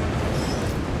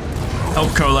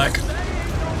 Help Kholek.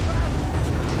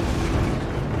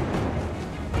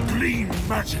 Clean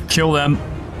magic. Kill them.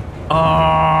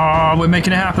 Ah, we're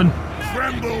making it happen.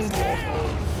 Tremble.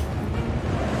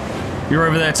 You're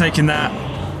over there taking that.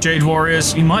 Jade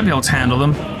Warriors, you might be able to handle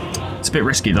them. It's a bit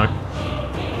risky though.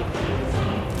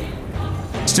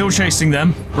 Still chasing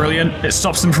them. Brilliant. It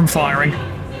stops them from firing.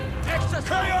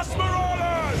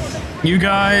 You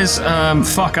guys,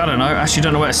 fuck, I don't know. Actually,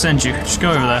 don't know where to send you. Just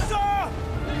go over there.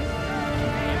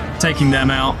 Taking them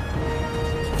out.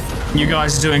 You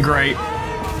guys are doing great.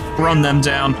 Run them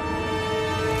down.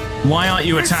 Why aren't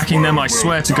you attacking them? I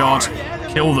swear to God.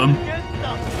 Kill them.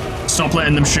 Stop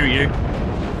letting them shoot you.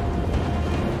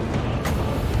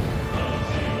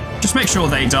 Just make sure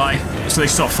they die, so they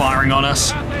stop firing on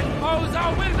us.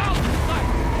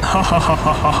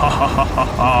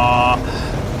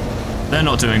 They're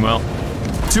not doing well.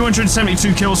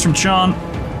 272 kills from Chan.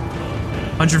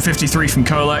 153 from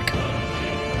Kholek.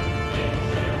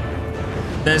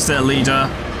 There's their leader.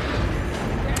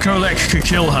 If Kholek could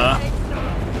kill her.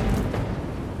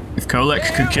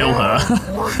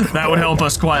 That would help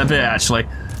us quite a bit, actually.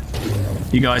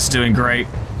 You guys are doing great.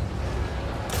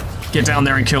 Get down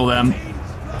there and kill them.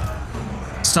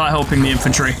 Start helping the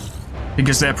infantry.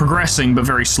 Because they're progressing, but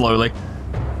very slowly.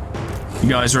 You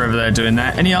guys are over there doing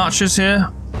that. Any archers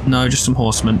here? No, just some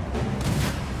horsemen.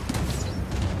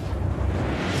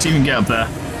 Let's even get up there.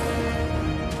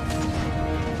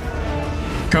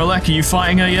 Kholek, are you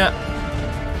fighting her yet?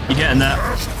 You getting there?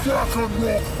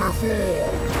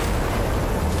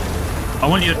 I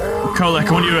want you, Kholek,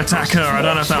 I want you to attack her. I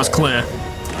don't know if that was clear.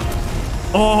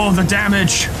 Oh, the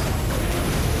damage.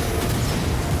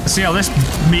 Let's see how this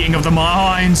meeting of the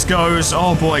minds goes.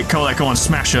 Oh boy, Kholek, go on,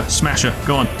 smash her, smash her.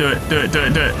 Go on, do it, do it, do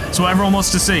it, do it. It's what everyone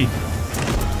wants to see.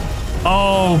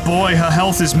 Oh boy, her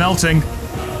health is melting.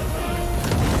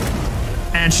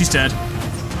 And she's dead.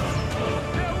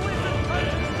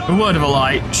 A word of a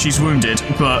lie, she's wounded,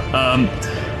 but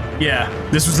yeah,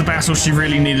 this was the battle she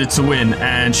really needed to win,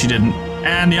 and she didn't.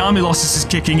 And the army losses is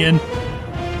kicking in.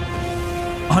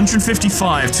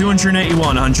 155, 281,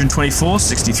 124,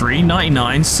 63,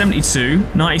 99, 72,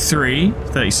 93,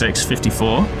 36,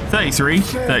 54, 33,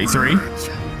 33,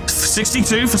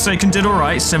 62, Forsaken did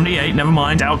alright, 78, never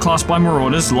mind, outclassed by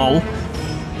Marauders, lol.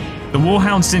 The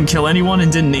Warhounds didn't kill anyone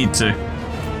and didn't need to.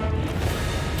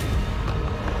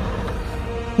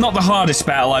 Not the hardest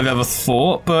battle I've ever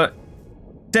fought, but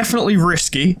definitely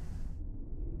risky.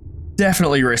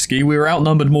 Definitely risky. We were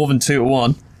outnumbered more than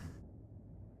 2-1.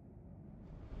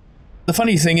 The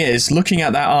funny thing is, looking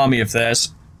at that army of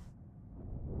theirs,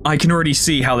 I can already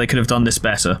see how they could have done this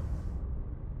better.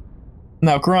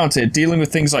 Now granted, dealing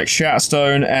with things like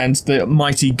Shatterstone and the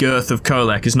mighty girth of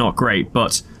Kholek is not great,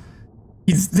 but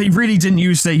they really didn't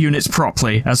use their units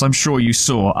properly, as I'm sure you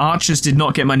saw. Archers did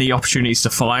not get many opportunities to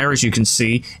fire, as you can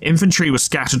see. Infantry was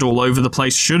scattered all over the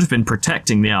place, should have been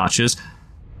protecting the archers.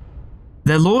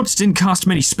 Their lords didn't cast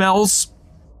many spells.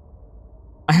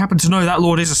 I happen to know that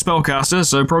lord is a spellcaster,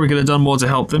 so probably could have done more to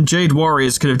help them. Jade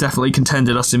warriors could have definitely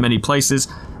contended us in many places.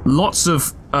 Lots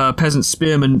of peasant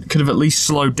spearmen could have at least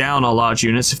slowed down our large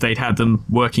units if they'd had them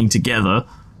working together.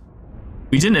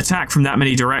 We didn't attack from that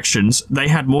many directions. They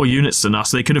had more units than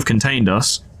us. They could have contained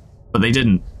us, but they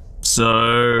didn't.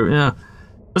 So, yeah.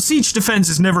 But siege defense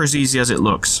is never as easy as it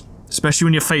looks, especially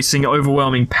when you're facing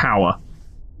overwhelming power.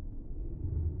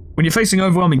 When you're facing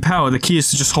overwhelming power, the key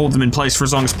is to just hold them in place for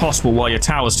as long as possible while your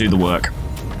towers do the work.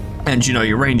 And, you know,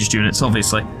 your ranged units,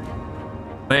 obviously.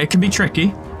 But it can be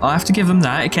tricky. I'll have to give them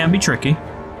that. It can be tricky.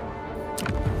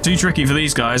 Too tricky for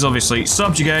these guys, obviously.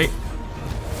 Subjugate.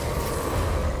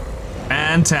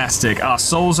 Fantastic. Our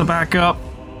souls are back up.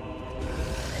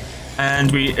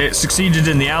 And it succeeded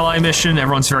in the ally mission.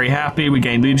 Everyone's very happy. We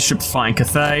gained leadership fighting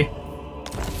Cathay.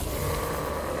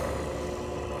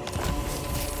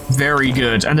 Very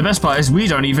good. And the best part is we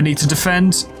don't even need to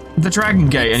defend the Dragon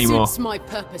Gate anymore. Suits my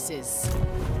purposes.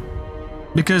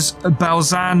 Because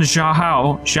Baozan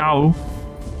Zhao,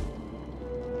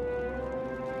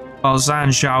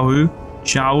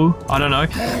 I don't know.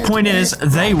 Point is,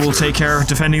 they will take care of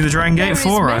defending the Dragon Gate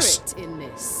for us.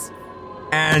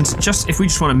 And if we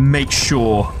just want to make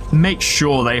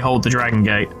sure they hold the Dragon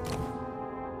Gate.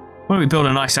 Why don't we build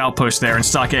a nice outpost there and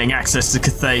start getting access to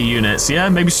Cathay units? Yeah,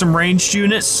 maybe some ranged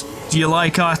units? Do you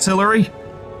like artillery?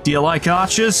 Do you like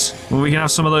archers? Well, we can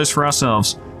have some of those for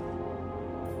ourselves.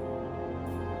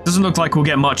 Doesn't look like we'll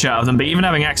get much out of them, but even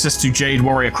having access to Jade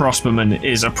Warrior Crossbowmen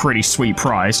is a pretty sweet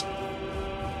prize.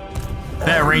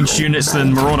 Better ranged units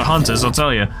than Marauder Hunters, I'll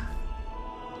tell you.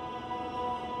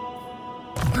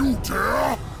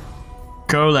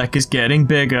 Kholek is getting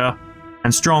bigger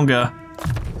and stronger.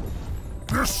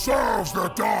 This serves the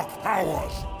dark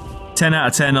powers. 10 out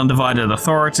of 10 undivided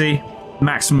authority.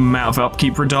 Maximum amount of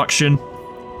upkeep reduction.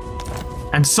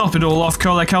 And to top it all off,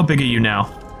 Kholek, how big are you now?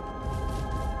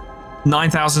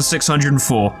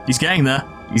 9,604. He's getting there.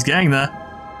 He's getting there.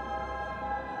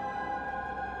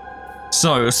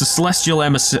 So, it's the Celestial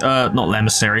not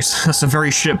Emissaries. That's a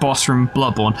very shit boss from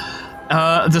Bloodborne.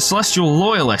 The Celestial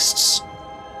Loyalists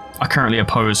are currently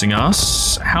opposing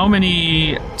us. How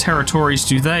many territories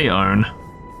do they own?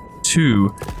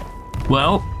 2.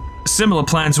 Well, similar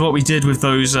plan to what we did with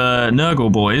those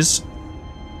Nurgle boys.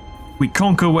 We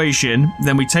conquer Wei-Jin,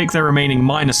 then we take their remaining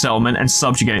minor settlement and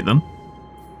subjugate them.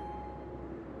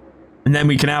 And then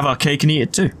we can have our cake and eat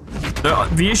it too.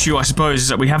 The issue, I suppose, is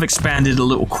that we have expanded a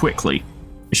little quickly,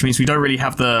 which means we don't really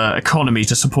have the economy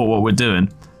to support what we're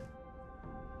doing.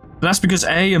 But that's because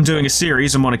A, I'm doing a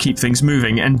series and want to keep things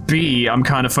moving, and B, I'm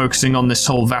kind of focusing on this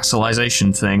whole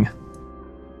vassalization thing.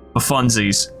 For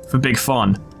funsies. For big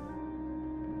fun.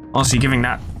 Honestly, putting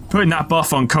that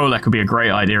buff on Kholek would be a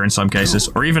great idea in some cases,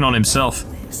 or even on himself.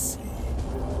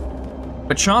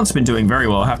 But Chant's been doing very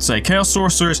well, I have to say. Chaos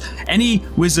Sorcerers, any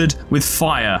wizard with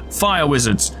fire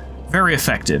wizards, Very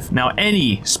effective. Now,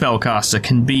 any spellcaster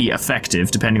can be effective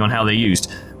depending on how they're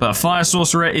used, but a fire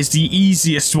sorcerer is the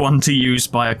easiest one to use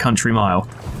by a country mile.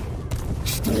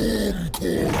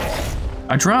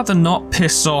 I'd rather not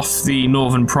piss off the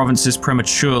northern provinces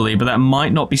prematurely, but that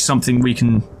might not be something we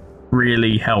can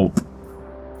really help.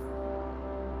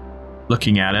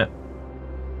 Looking at it.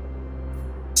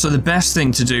 So the best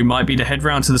thing to do might be to head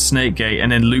round to the Snake Gate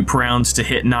and then loop round to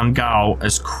hit Nangao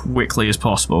as quickly as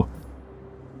possible.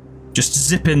 Just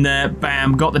zip in there,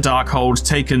 bam, got the Darkhold,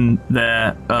 taken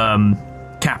their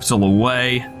capital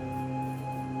away.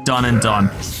 Done and done.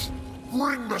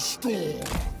 Bring the storm.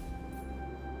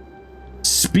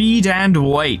 Speed and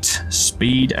weight.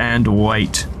 Speed and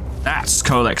weight. That's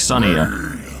Kholek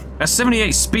Sunnier. At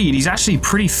 78 speed, he's actually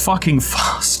pretty fucking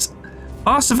fast.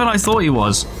 Faster than I thought he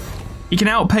was. He can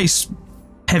outpace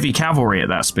heavy cavalry at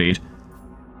that speed.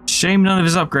 Shame none of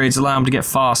his upgrades allow him to get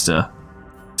faster.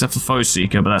 Except for Foe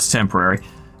Seeker, but that's temporary.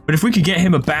 But if we could get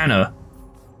him a banner,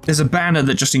 there's a banner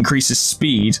that just increases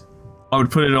speed, I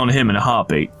would put it on him in a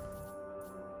heartbeat.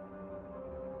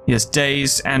 He has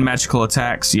daze and magical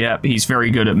attacks. Yep, he's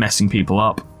very good at messing people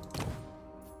up.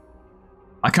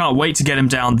 I can't wait to get him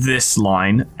down this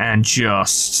line and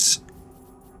just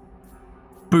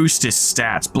boost his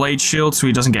stats. Blade shield so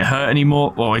he doesn't get hurt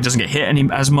anymore, or he doesn't get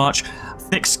hit as much.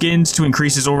 Thick skins to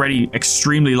increase his already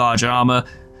extremely large armor.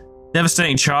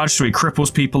 Devastating charge so he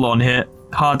cripples people on hit.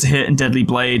 Hard to hit and deadly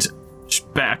blade.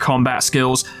 Better combat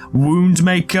skills. Wound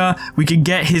maker. We can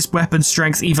get his weapon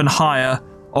strength even higher.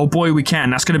 Oh boy, we can.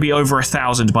 That's going to be over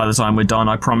 1,000 by the time we're done,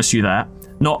 I promise you that.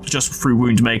 Not just through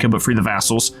wound maker, but through the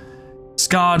vassals.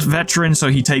 Scarred veteran, so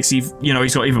he takes, he's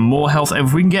got even more health.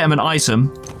 If we can get him an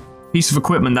item, piece of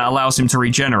equipment that allows him to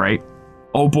regenerate,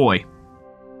 oh boy.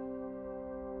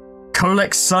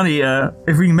 Kholek Sunnier,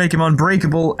 if we can make him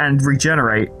unbreakable and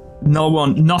regenerate,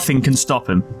 nothing can stop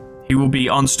him. He will be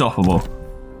unstoppable.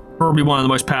 Probably one of the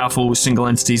most powerful single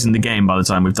entities in the game by the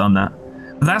time we've done that.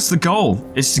 But that's the goal,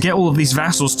 is to get all of these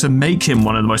vassals to make him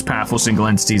one of the most powerful single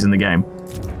entities in the game.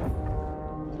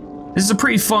 This is a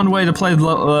pretty fun way to play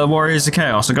Warriors of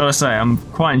Chaos, I gotta say. I'm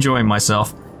quite enjoying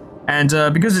myself. And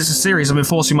because it's a series, I've been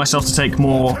forcing myself to take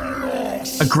more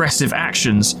aggressive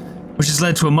actions, which has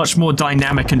led to a much more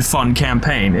dynamic and fun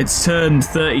campaign. It's turn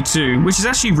 32, which is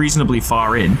actually reasonably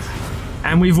far in,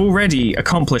 and we've already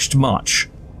accomplished much.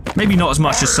 Maybe not as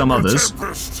much as some others.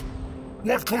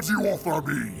 What could you offer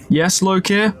me? Yes,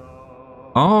 Lokir?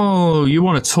 Oh, you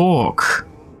want to talk.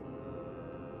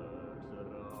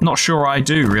 Not sure I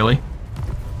do, really.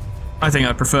 I think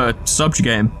I prefer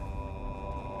subjugate him.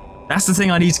 That's the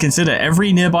thing I need to consider.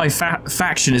 Every nearby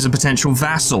faction is a potential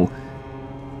vassal.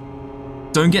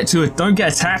 Don't get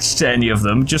attached to any of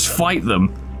them, just fight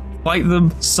them. Fight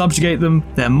them, subjugate them,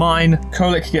 they're mine.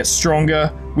 Kholek gets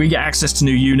stronger, we get access to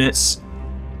new units.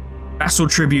 Vassal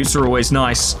tributes are always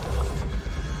nice.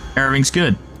 Everything's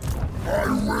good. I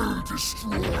will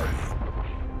destroy.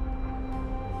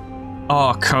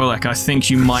 Oh, Kholek, I think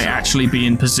you might actually be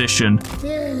in position to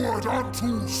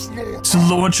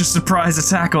launch a surprise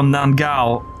attack on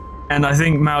Nangao. And I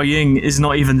think Mao Ying is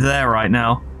not even there right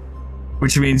now.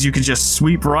 Which means you could just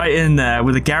sweep right in there.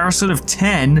 With a garrison of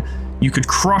 10, you could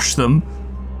crush them.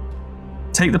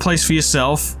 Take the place for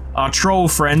yourself. Our troll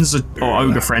friends, or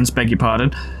ogre friends, beg your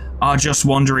pardon, are just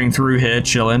wandering through here,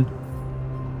 chilling.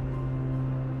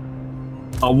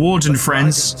 Our warden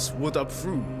friends would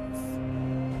approve.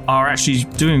 are actually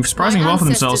doing surprisingly well for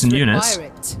themselves in units.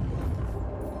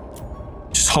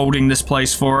 Just holding this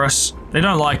place for us. They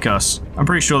don't like us. I'm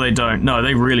pretty sure they don't. No,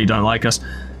 they really don't like us.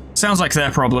 Sounds like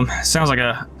their problem. Sounds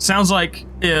like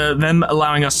them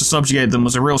allowing us to subjugate them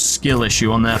was a real skill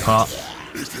issue on their part.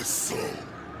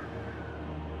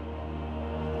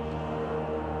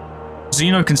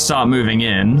 Xeno can start moving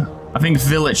in. I think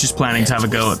Village is planning to have a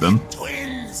go at them.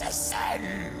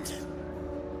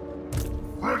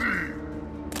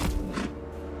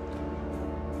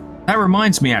 That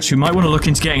reminds me, actually, we might want to look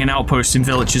into getting an outpost in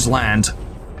Village's land.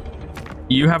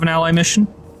 You have an ally mission?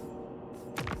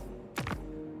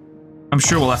 I'm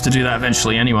sure we'll have to do that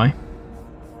eventually anyway.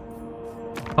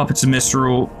 Puppets of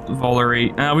Mistral,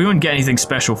 Volary. We wouldn't get anything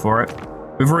special for it.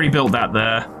 We've already built that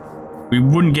there. We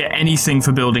wouldn't get anything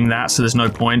for building that, so there's no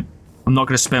point. I'm not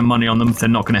going to spend money on them if they're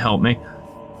not going to help me.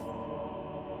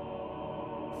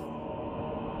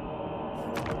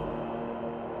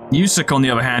 Yusuk, on the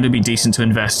other hand, would be decent to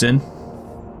invest in.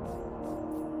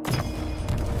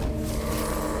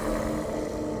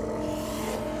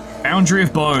 Boundary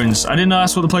of Bones. I didn't know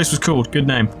that's what the place was called. Good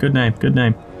name, good name, good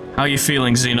name. How are you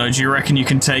feeling, Xeno? Do you reckon you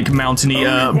can take Mountain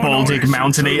Eater, Baldig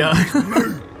Mountain Eater?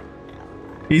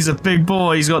 He's a big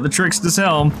boy, he's got the Trickster's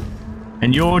helm.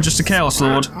 And you're just a Chaos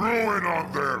Lord. Ruin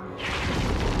on them.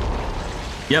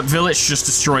 Yep, Village just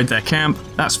destroyed their camp.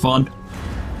 That's fun.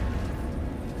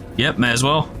 Yep, may as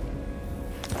well.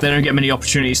 They don't get many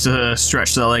opportunities to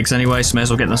stretch their legs anyway, so may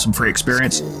as well get them some free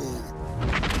experience.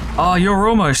 Oh, you're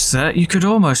almost there. You could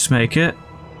almost make it.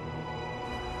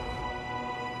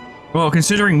 Well,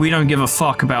 considering we don't give a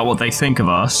fuck about what they think of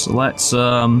us, let's,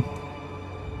 go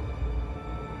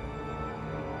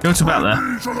to about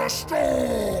there. To the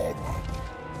storm.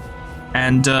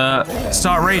 And,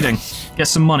 start raiding. Get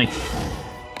some money.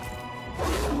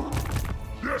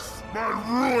 Yes, my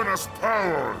ruinous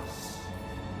powers.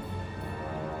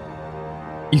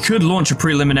 You could launch a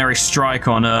preliminary strike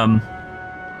on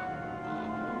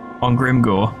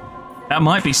Grimgor. That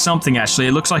might be something, actually.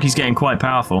 It looks like he's getting quite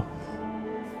powerful.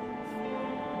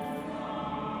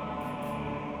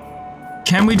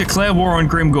 Can we declare war on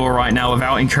Grimgor right now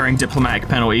without incurring diplomatic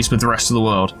penalties with the rest of the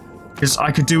world? Because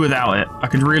I could do without it. I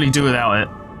could really do without it.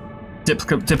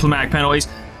 Diplomatic penalties.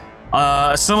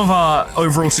 Some of our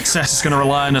overall success is going to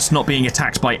rely on us not being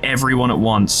attacked by everyone at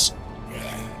once.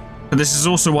 But this is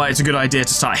also why it's a good idea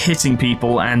to start hitting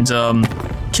people and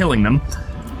killing them,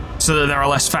 so that there are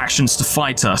less factions to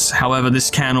fight us. However, this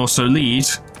can also lead,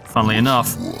 funnily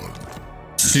enough,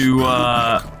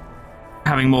 to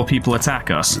having more people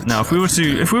attack us. Now, if we were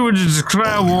to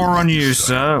declare war on you,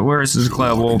 sir, where is the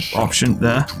declare war option?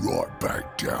 There. Right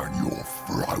back down your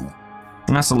throat.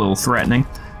 That's a little threatening.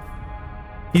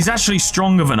 He's actually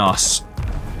stronger than us.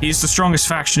 He's the strongest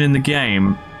faction in the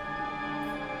game.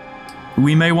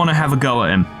 We may want to have a go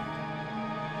at him.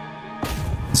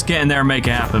 Let's get in there and make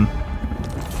it happen.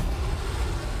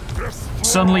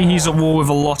 Suddenly he's at war with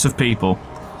a lot of people.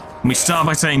 And we start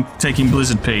by taking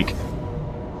Blizzard Peak.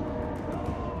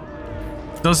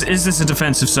 Is this a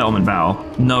defensive settlement battle?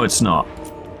 No, it's not.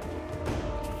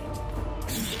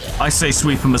 I say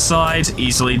sweep them aside,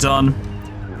 easily done.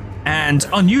 And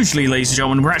unusually, ladies and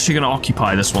gentlemen, we're actually going to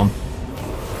occupy this one.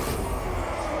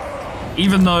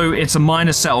 Even though it's a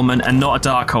minor settlement and not a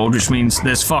Darkhold, which means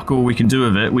there's fuck all we can do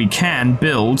with it, we can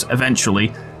build,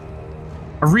 eventually,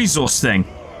 a resource thing,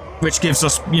 which gives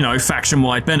us, you know,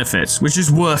 faction-wide benefits, which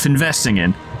is worth investing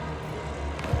in.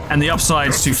 And the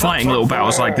upsides to fighting little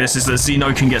battles like this is that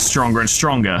Xeno can get stronger and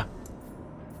stronger.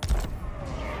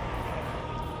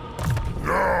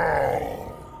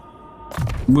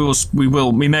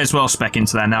 We may as well spec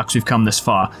into that now because we've come this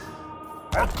far.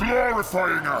 A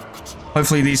glorifying act.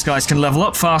 Hopefully these guys can level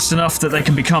up fast enough that they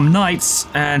can become knights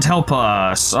and help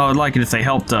us. I would like it if they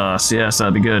helped us. Yes,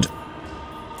 that'd be good.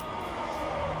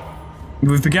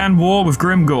 We've began war with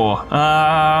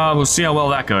Grimgor. We'll see how well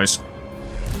that goes.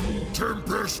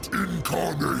 Tempest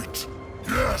incarnate.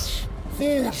 Yes.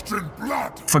 Forged in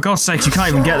blood. For God's sake, you can't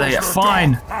even get there yet.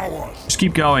 Fine. Just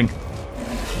keep going.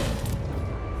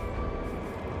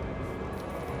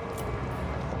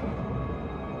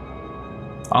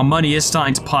 Our money is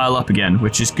starting to pile up again,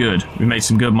 which is good. We made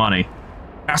some good money.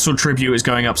 Vassal tribute is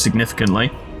going up significantly.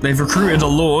 They've recruited a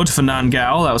lord for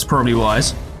Nangao. That was probably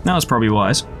wise. That was probably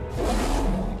wise.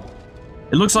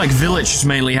 It looks like Village is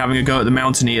mainly having a go at the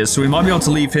Mountaineers, so we might be able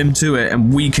to leave him to it,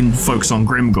 and we can focus on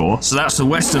Grimgor. So that's the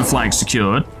western flank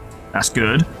secured. That's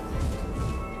good.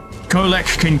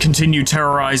 Kholek can continue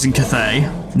terrorizing Cathay,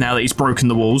 now that he's broken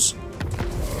the walls.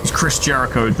 He's Chris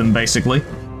Jericho'd them, basically.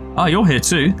 Oh, you're here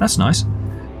too. That's nice.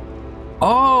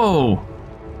 Oh!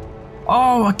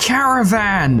 Oh, a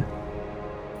caravan!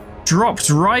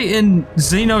 Dropped right in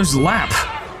Xeno's lap.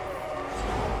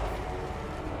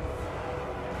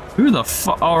 Who the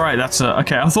fuck? Alright, that's a...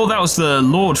 Okay, I thought that was the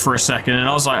Lord for a second, and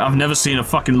I was like, I've never seen a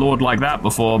fucking Lord like that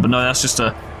before, but no, that's just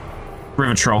a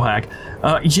River Troll hag.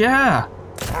 Yeah!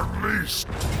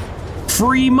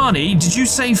 Free money? Did you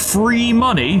say free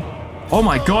money? Oh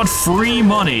my god, free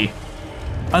money!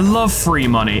 I love free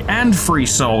money, and free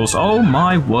souls, oh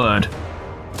my word.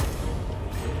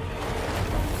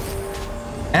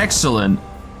 Excellent.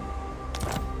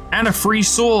 And a free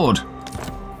sword.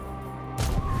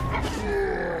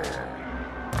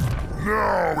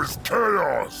 Now is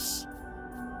chaos.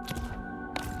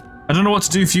 I don't know what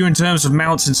to do for you in terms of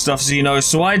mounts and stuff, Xeno,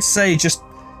 so I'd say just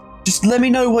let me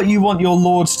know what you want your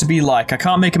lords to be like. I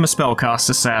can't make him a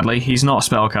spellcaster, sadly. He's not a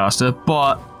spellcaster,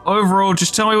 but overall,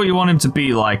 just tell me what you want him to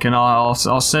be like, and I'll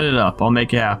set it up. I'll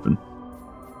make it happen.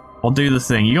 I'll do the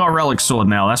thing. You got a relic sword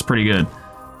now. That's pretty good.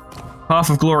 Path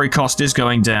of Glory cost is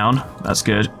going down. That's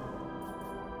good.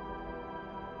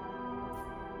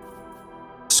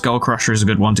 Skull Crusher is a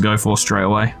good one to go for straight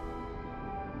away.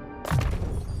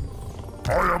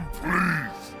 I am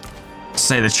pleased.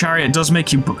 Say the chariot does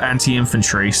make you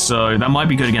anti-infantry, so that might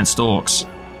be good against orcs.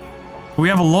 We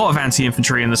have a lot of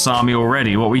anti-infantry in this army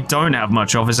already. What we don't have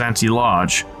much of is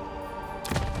anti-large.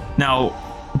 Now,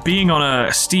 being on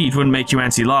a steed wouldn't make you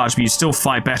anti-large, but you'd still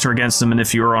fight better against them than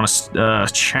if you were on a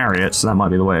chariot, so that might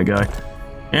be the way to go.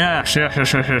 Yes.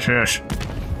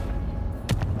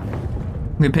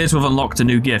 We appear to have unlocked a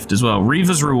new gift as well.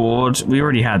 Reaver's Reward. We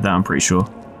already had that, I'm pretty sure.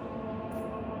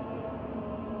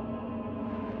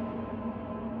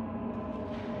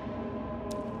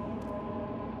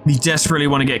 We desperately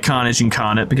want to get Carnage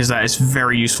Incarnate because that is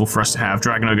very useful for us to have.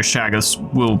 Dragon Ogre Shaggers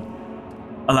will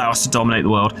allow us to dominate the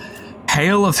world.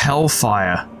 Hail of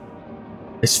Hellfire.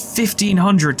 It's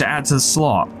 1500 to add to the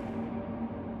slot.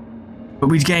 But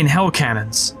we'd gain Hell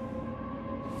Cannons,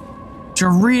 which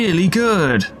are really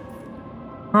good.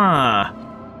 Huh.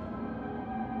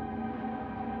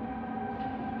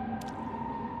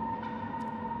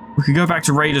 We could go back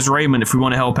to Raiders Raymond if we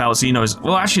want to help out Xenos.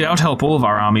 Well, actually, that would help all of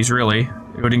our armies, really.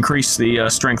 It would increase the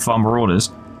strength of our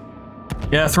Marauders.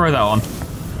 Yeah, throw that on.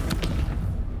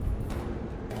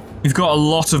 We've got a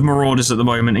lot of Marauders at the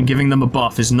moment, and giving them a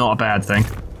buff is not a bad thing.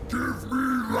 Give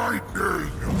me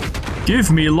lightning! Give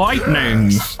me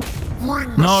lightning! Yes.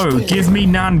 No, give me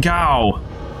Nangao!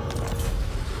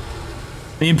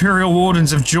 The Imperial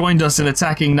Wardens have joined us in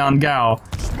attacking Nangao.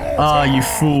 Ah, you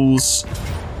fools.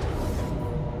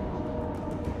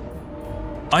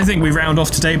 I think we round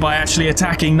off today by actually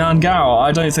attacking Nangao.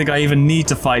 I don't think I even need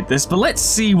to fight this, but let's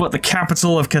see what the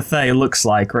capital of Cathay looks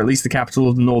like, or at least the capital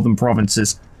of the northern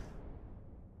provinces.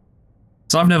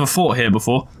 So I've never fought here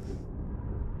before.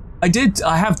 I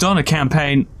have done a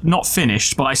campaign, not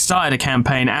finished, but I started a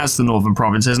campaign as the Northern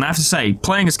Provinces, and I have to say,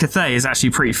 playing as Cathay is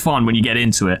actually pretty fun when you get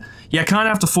into it. You kind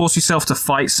of have to force yourself to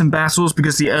fight some battles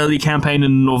because the early campaign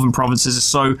in the Northern Provinces is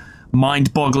so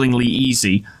mind-bogglingly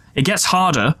easy. It gets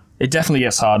harder, it definitely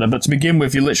gets harder, but to begin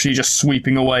with, you're literally just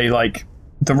sweeping away, like,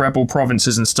 the rebel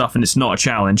provinces and stuff, and it's not a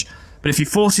challenge. But if you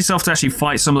force yourself to actually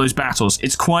fight some of those battles,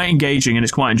 it's quite engaging and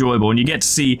it's quite enjoyable, and you get to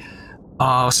see,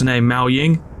 what's her name, Miao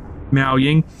Ying?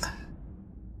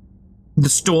 The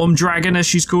Storm Dragon, as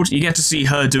she's called. You get to see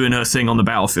her doing her thing on the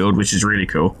battlefield, which is really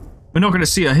cool. We're not going to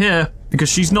see her here, because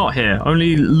she's not here.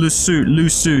 Only Lusun.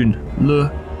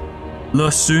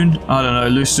 I don't know,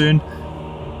 Lusun.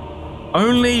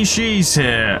 Only she's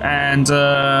here, and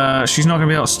she's not going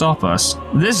to be able to stop us.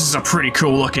 This is a pretty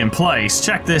cool looking place.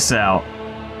 Check this out.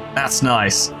 That's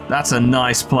nice. That's a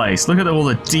nice place. Look at all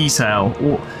the detail.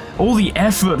 All the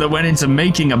effort that went into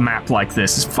making a map like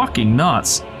this is fucking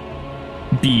nuts.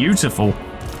 Beautiful.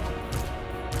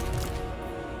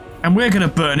 And we're gonna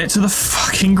burn it to the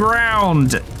fucking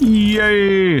ground.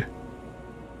 Yay!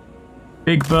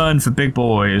 Big burn for big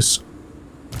boys.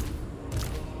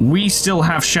 We still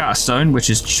have Shatterstone, which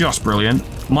is just brilliant.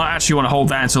 Might actually want to hold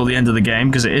that until the end of the game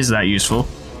because it is that useful.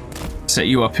 Set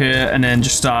you up here and then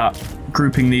just start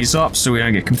grouping these up so we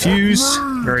don't get confused.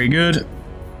 Very good.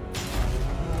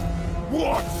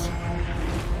 What?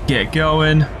 Get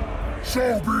going.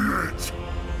 So be it.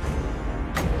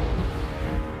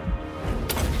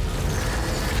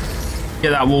 Get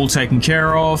that wall taken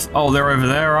care of. Oh, they're over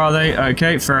there, are they?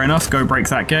 Okay, fair enough. Go break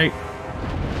that gate.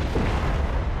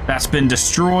 That's been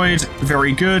destroyed.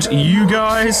 Very good. You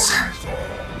guys,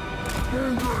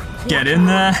 get in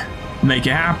there. Make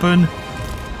it happen.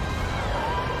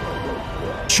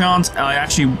 Chant,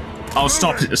 I'll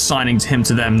stop assigning him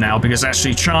to them now, because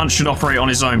actually Chant should operate on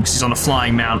his own because he's on a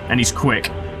flying mount and he's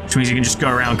quick, which means he can just go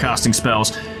around casting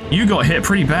spells. You got hit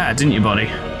pretty bad, didn't you, buddy?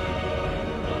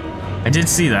 I did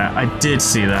see that. I did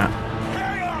see that.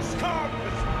 Chaos comes!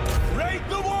 Raid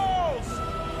the walls!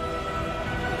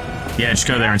 Yeah, just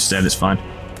go there instead. It's fine.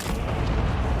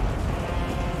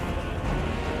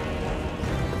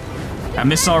 That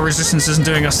missile resistance isn't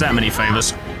doing us that many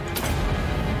favors.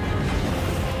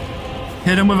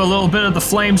 Hit him with a little bit of the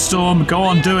flame storm. Go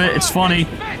on, do it. It's funny.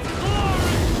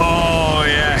 Oh,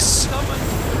 yes.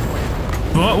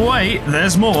 But wait,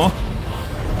 there's more.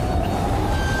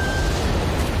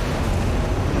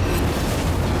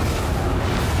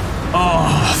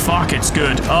 Oh, fuck, it's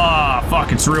good. Ah,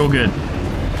 fuck, it's real good.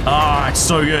 Ah, it's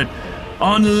so good.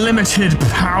 Unlimited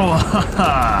power.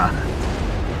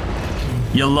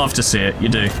 You love to see it. You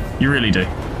do. You really do.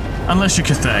 Unless you're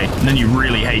Cathay, and then you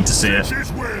really hate to see it.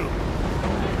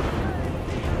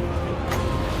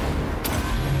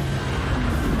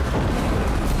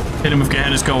 Hit him with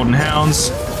Gehenna's Golden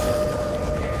Hounds.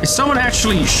 Is someone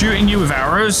actually shooting you with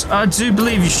arrows? I do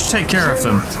believe you should take care of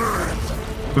them.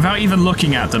 Without even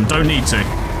looking at them, don't need to.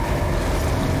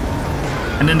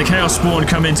 And then the Chaos Spawn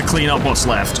come in to clean up what's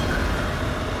left.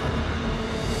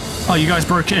 Oh, you guys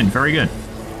broke in. Very good.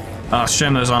 Ah,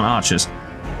 shame those aren't archers.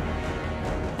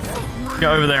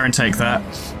 Go over there and take that.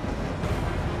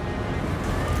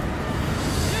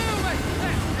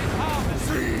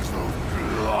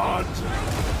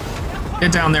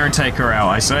 Get down there and take her out,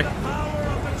 I say.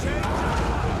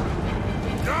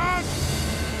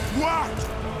 What?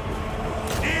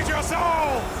 Eat your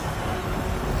soul!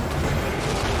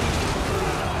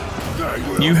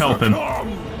 You help him.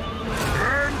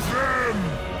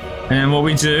 And what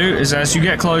we do is, as you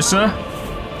get closer,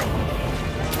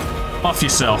 off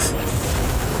yourself.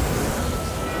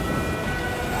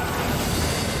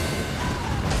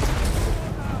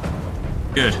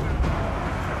 Good.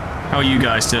 How are you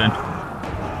guys doing?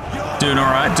 Doing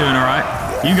alright, doing alright.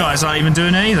 You guys aren't even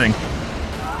doing anything.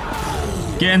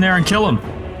 Get in there and kill them.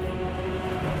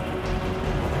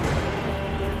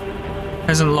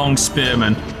 Peasant long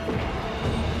spearmen.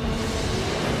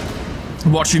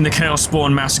 Watching the Chaos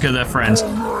Spawn massacre their friends.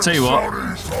 Tell you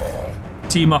what,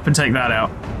 team up and take that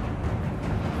out.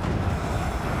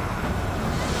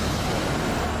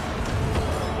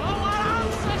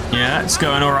 Yeah, it's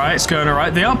going alright, it's going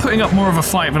alright. They are putting up more of a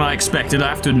fight than I expected, I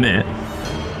have to admit.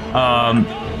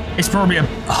 It's probably a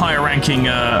higher ranking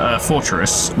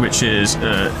fortress, which is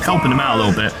helping them out a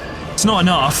little bit. It's not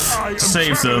enough to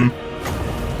save them.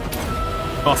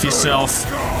 Off yourself.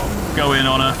 Go in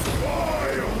on her.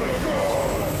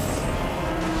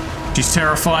 She's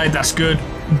terrified, that's good.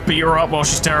 Beat her up while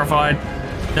she's terrified.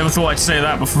 Never thought I'd say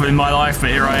that before in my life, but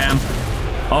here I am.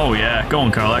 Oh yeah, go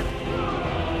on, Kholek.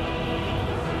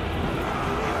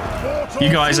 You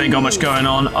guys ain't got much going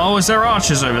on. Oh, is there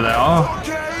archers over there? Oh.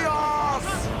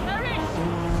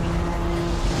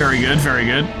 Very good, very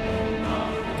good.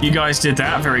 You guys did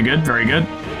that, very good, very good.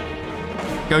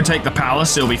 Go take the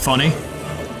palace, it'll be funny.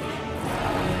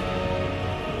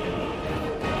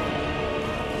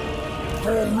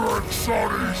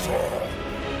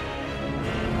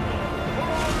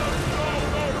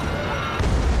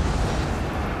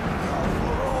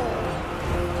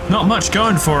 Not much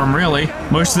going for them, really.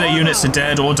 Most of their units are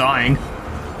dead or dying.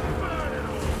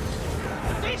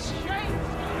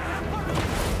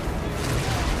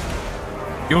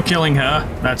 You're killing her.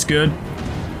 That's good.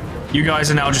 You guys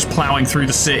are now just plowing through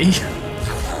the city.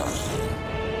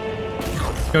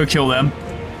 Go kill them.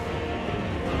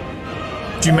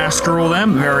 Did you massacre all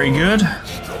them? Very good.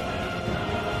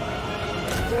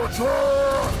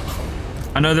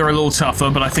 I know they're a little tougher,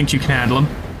 but I think you can handle them.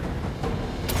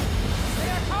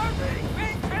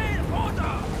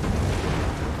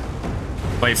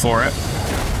 Wait for it.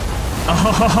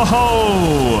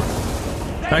 Oh!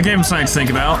 That gave him something to think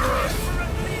about.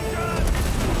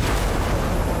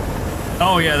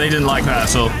 Oh yeah, they didn't like that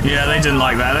at all. Yeah, they didn't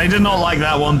like that. They did not like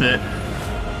that one bit.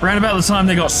 Around about the time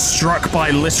they got struck by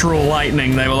literal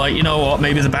lightning, they were like, you know what,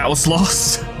 maybe the battle's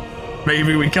lost.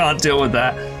 Maybe we can't deal with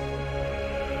that.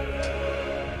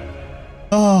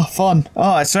 Oh, fun.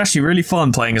 Oh, it's actually really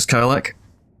fun playing as Kholek.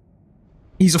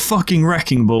 He's a fucking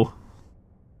wrecking ball.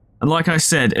 And like I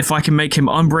said, if I can make him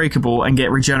unbreakable and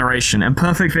get regeneration and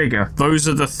perfect vigor, those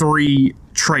are the 3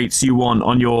 traits you want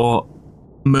on your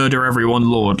murder everyone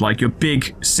lord, like your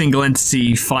big single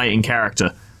entity fighting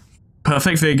character.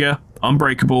 Perfect vigor,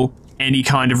 unbreakable, any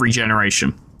kind of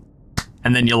regeneration.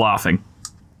 And then you're laughing.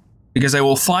 Because they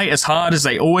will fight as hard as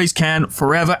they always can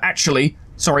forever. Actually,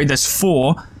 sorry, there's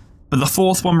 4, but the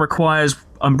 4th one requires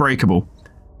unbreakable.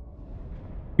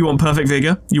 You want perfect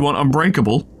vigor, you want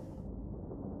unbreakable,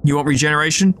 you want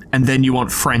regeneration, and then you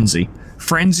want frenzy.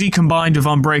 Frenzy combined with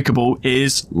unbreakable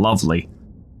is lovely.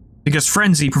 Because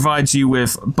frenzy provides you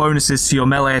with bonuses to your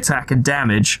melee attack and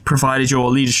damage, provided your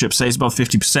leadership stays above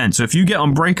 50%. So if you get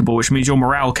unbreakable, which means your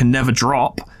morale can never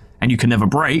drop, and you can never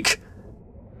break,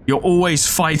 you're always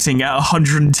fighting at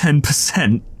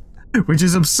 110%. Which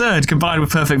is absurd, combined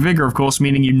with perfect vigor, of course,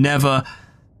 meaning you never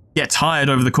get tired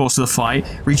over the course of the fight.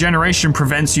 Regeneration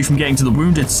prevents you from getting to the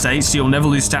wounded state, so you'll never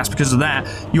lose stats because of that.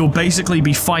 You'll basically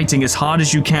be fighting as hard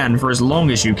as you can for as long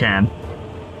as you can.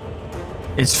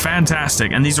 It's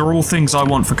fantastic, and these are all things I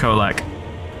want for Kholek.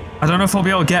 I don't know if I'll be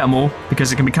able to get them all,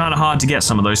 because it can be kind of hard to get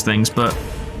some of those things, but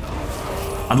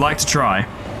I'd like to try.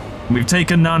 We've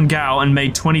taken Nangao and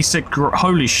made 26...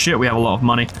 Holy shit, we have a lot of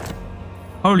money.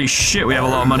 Holy shit, we have a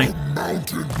lot of money.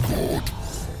 Mountain God.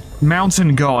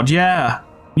 Mountain God, yeah.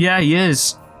 Yeah, he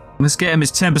is. Let's get him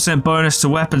his 10% bonus to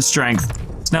weapon strength.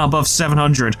 It's now above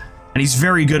 700, and he's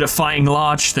very good at fighting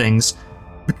large things.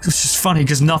 Which is funny,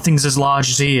 because nothing's as large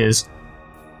as he is.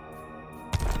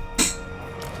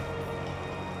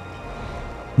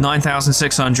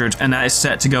 9,600, and that is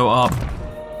set to go up.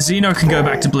 Xeno can go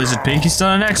back to Blizzard Peak. He's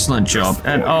done an excellent job.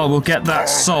 And oh, we'll get that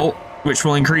salt, which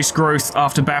will increase growth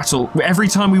after battle. Every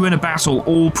time we win a battle,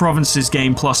 all provinces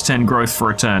gain plus 10 growth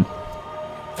for a turn.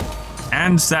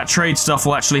 And that trade stuff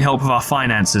will actually help with our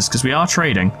finances, because we are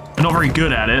trading. We're not very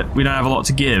good at it. We don't have a lot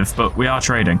to give, but we are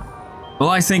trading. Well,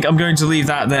 I think I'm going to leave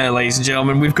that there, ladies and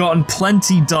gentlemen. We've gotten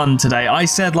plenty done today. I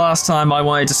said last time I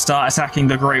wanted to start attacking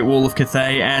the Great Wall of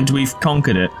Cathay, and we've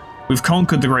conquered it. We've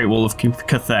conquered the Great Wall of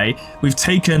Cathay. We've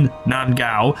taken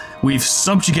Nangao. We've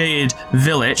subjugated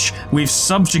Village. We've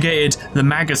subjugated the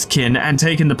Magathkin and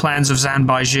taken the plans of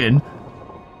Zanbaijin.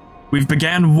 We've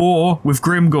began war with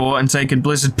Grimgor and taken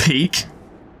Blizzard Peak.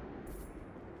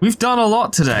 We've done a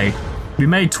lot today. We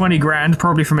made 20 grand,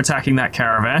 probably from attacking that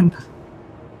caravan.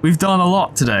 We've done a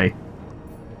lot today.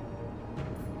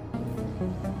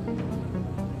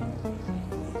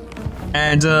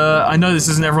 And I know this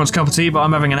isn't everyone's cup of tea, but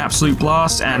I'm having an absolute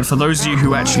blast. And for those of you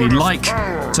who actually like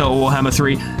Total Warhammer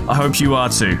 3, I hope you are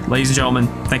too. Ladies and gentlemen,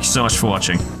 thank you so much for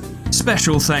watching.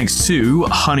 Special thanks to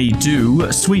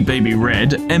Honeydew, Sweet Baby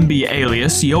Red, MB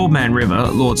Alias, The Old Man River,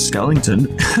 Lord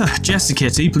Scullington,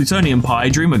 Jessicitty, Plutonium Pie,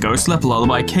 Dreamer Ghost, Leper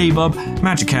Lullaby, K-Bub,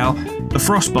 Magical, The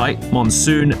Frostbite,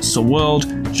 Monsoon, Sir World,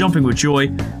 Jumping with Joy,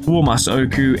 Warmaster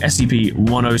Oku,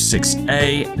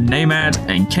 SCP-106A, Namad,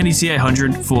 and Kenny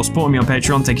T800 for supporting me on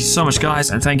Patreon. Thank you so much,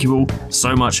 guys, and thank you all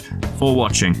so much for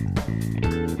watching.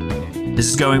 This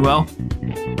is going well.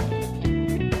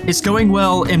 It's going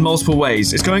well in multiple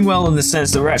ways. It's going well in the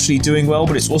sense that we're actually doing well,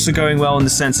 but it's also going well in the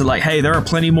sense that, like, hey, there are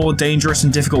plenty more dangerous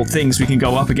and difficult things we can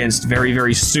go up against very,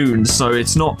 very soon, so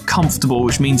it's not comfortable,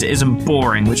 which means it isn't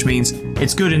boring, which means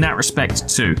it's good in that respect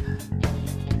too.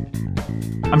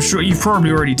 I'm sure you've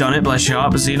probably already done it, bless your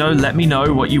heart, but Zeno, let me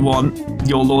know what you want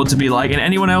your lord to be like, and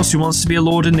anyone else who wants to be a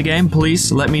lord in the game,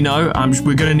 please let me know.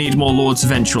 We're gonna need more lords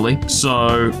eventually,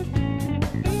 so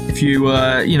if you,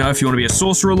 you know, if you want to be a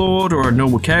sorcerer lord or a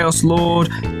normal chaos lord,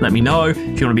 let me know. If you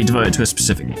want to be devoted to a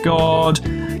specific god,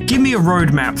 give me a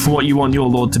roadmap for what you want your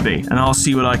lord to be, and I'll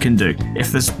see what I can do.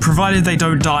 If there's, provided they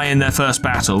don't die in their first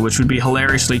battle, which would be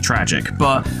hilariously tragic,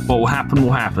 but what will happen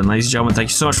will happen. Ladies and gentlemen, thank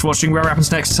you so much for watching. Whatever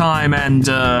happens next time, and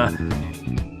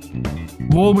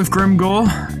war with Grimgor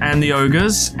and the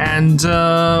ogres, and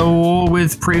war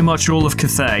with pretty much all of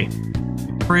Cathay.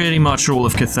 Pretty much all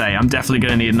of Cathay. I'm definitely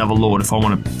going to need another lord if I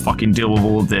want to fucking deal with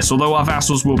all of this, although our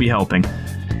vassals will be helping.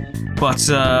 But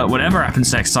whatever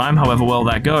happens next time, however well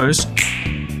that goes,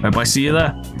 hope I see you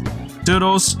there.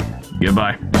 Doodles,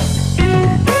 goodbye.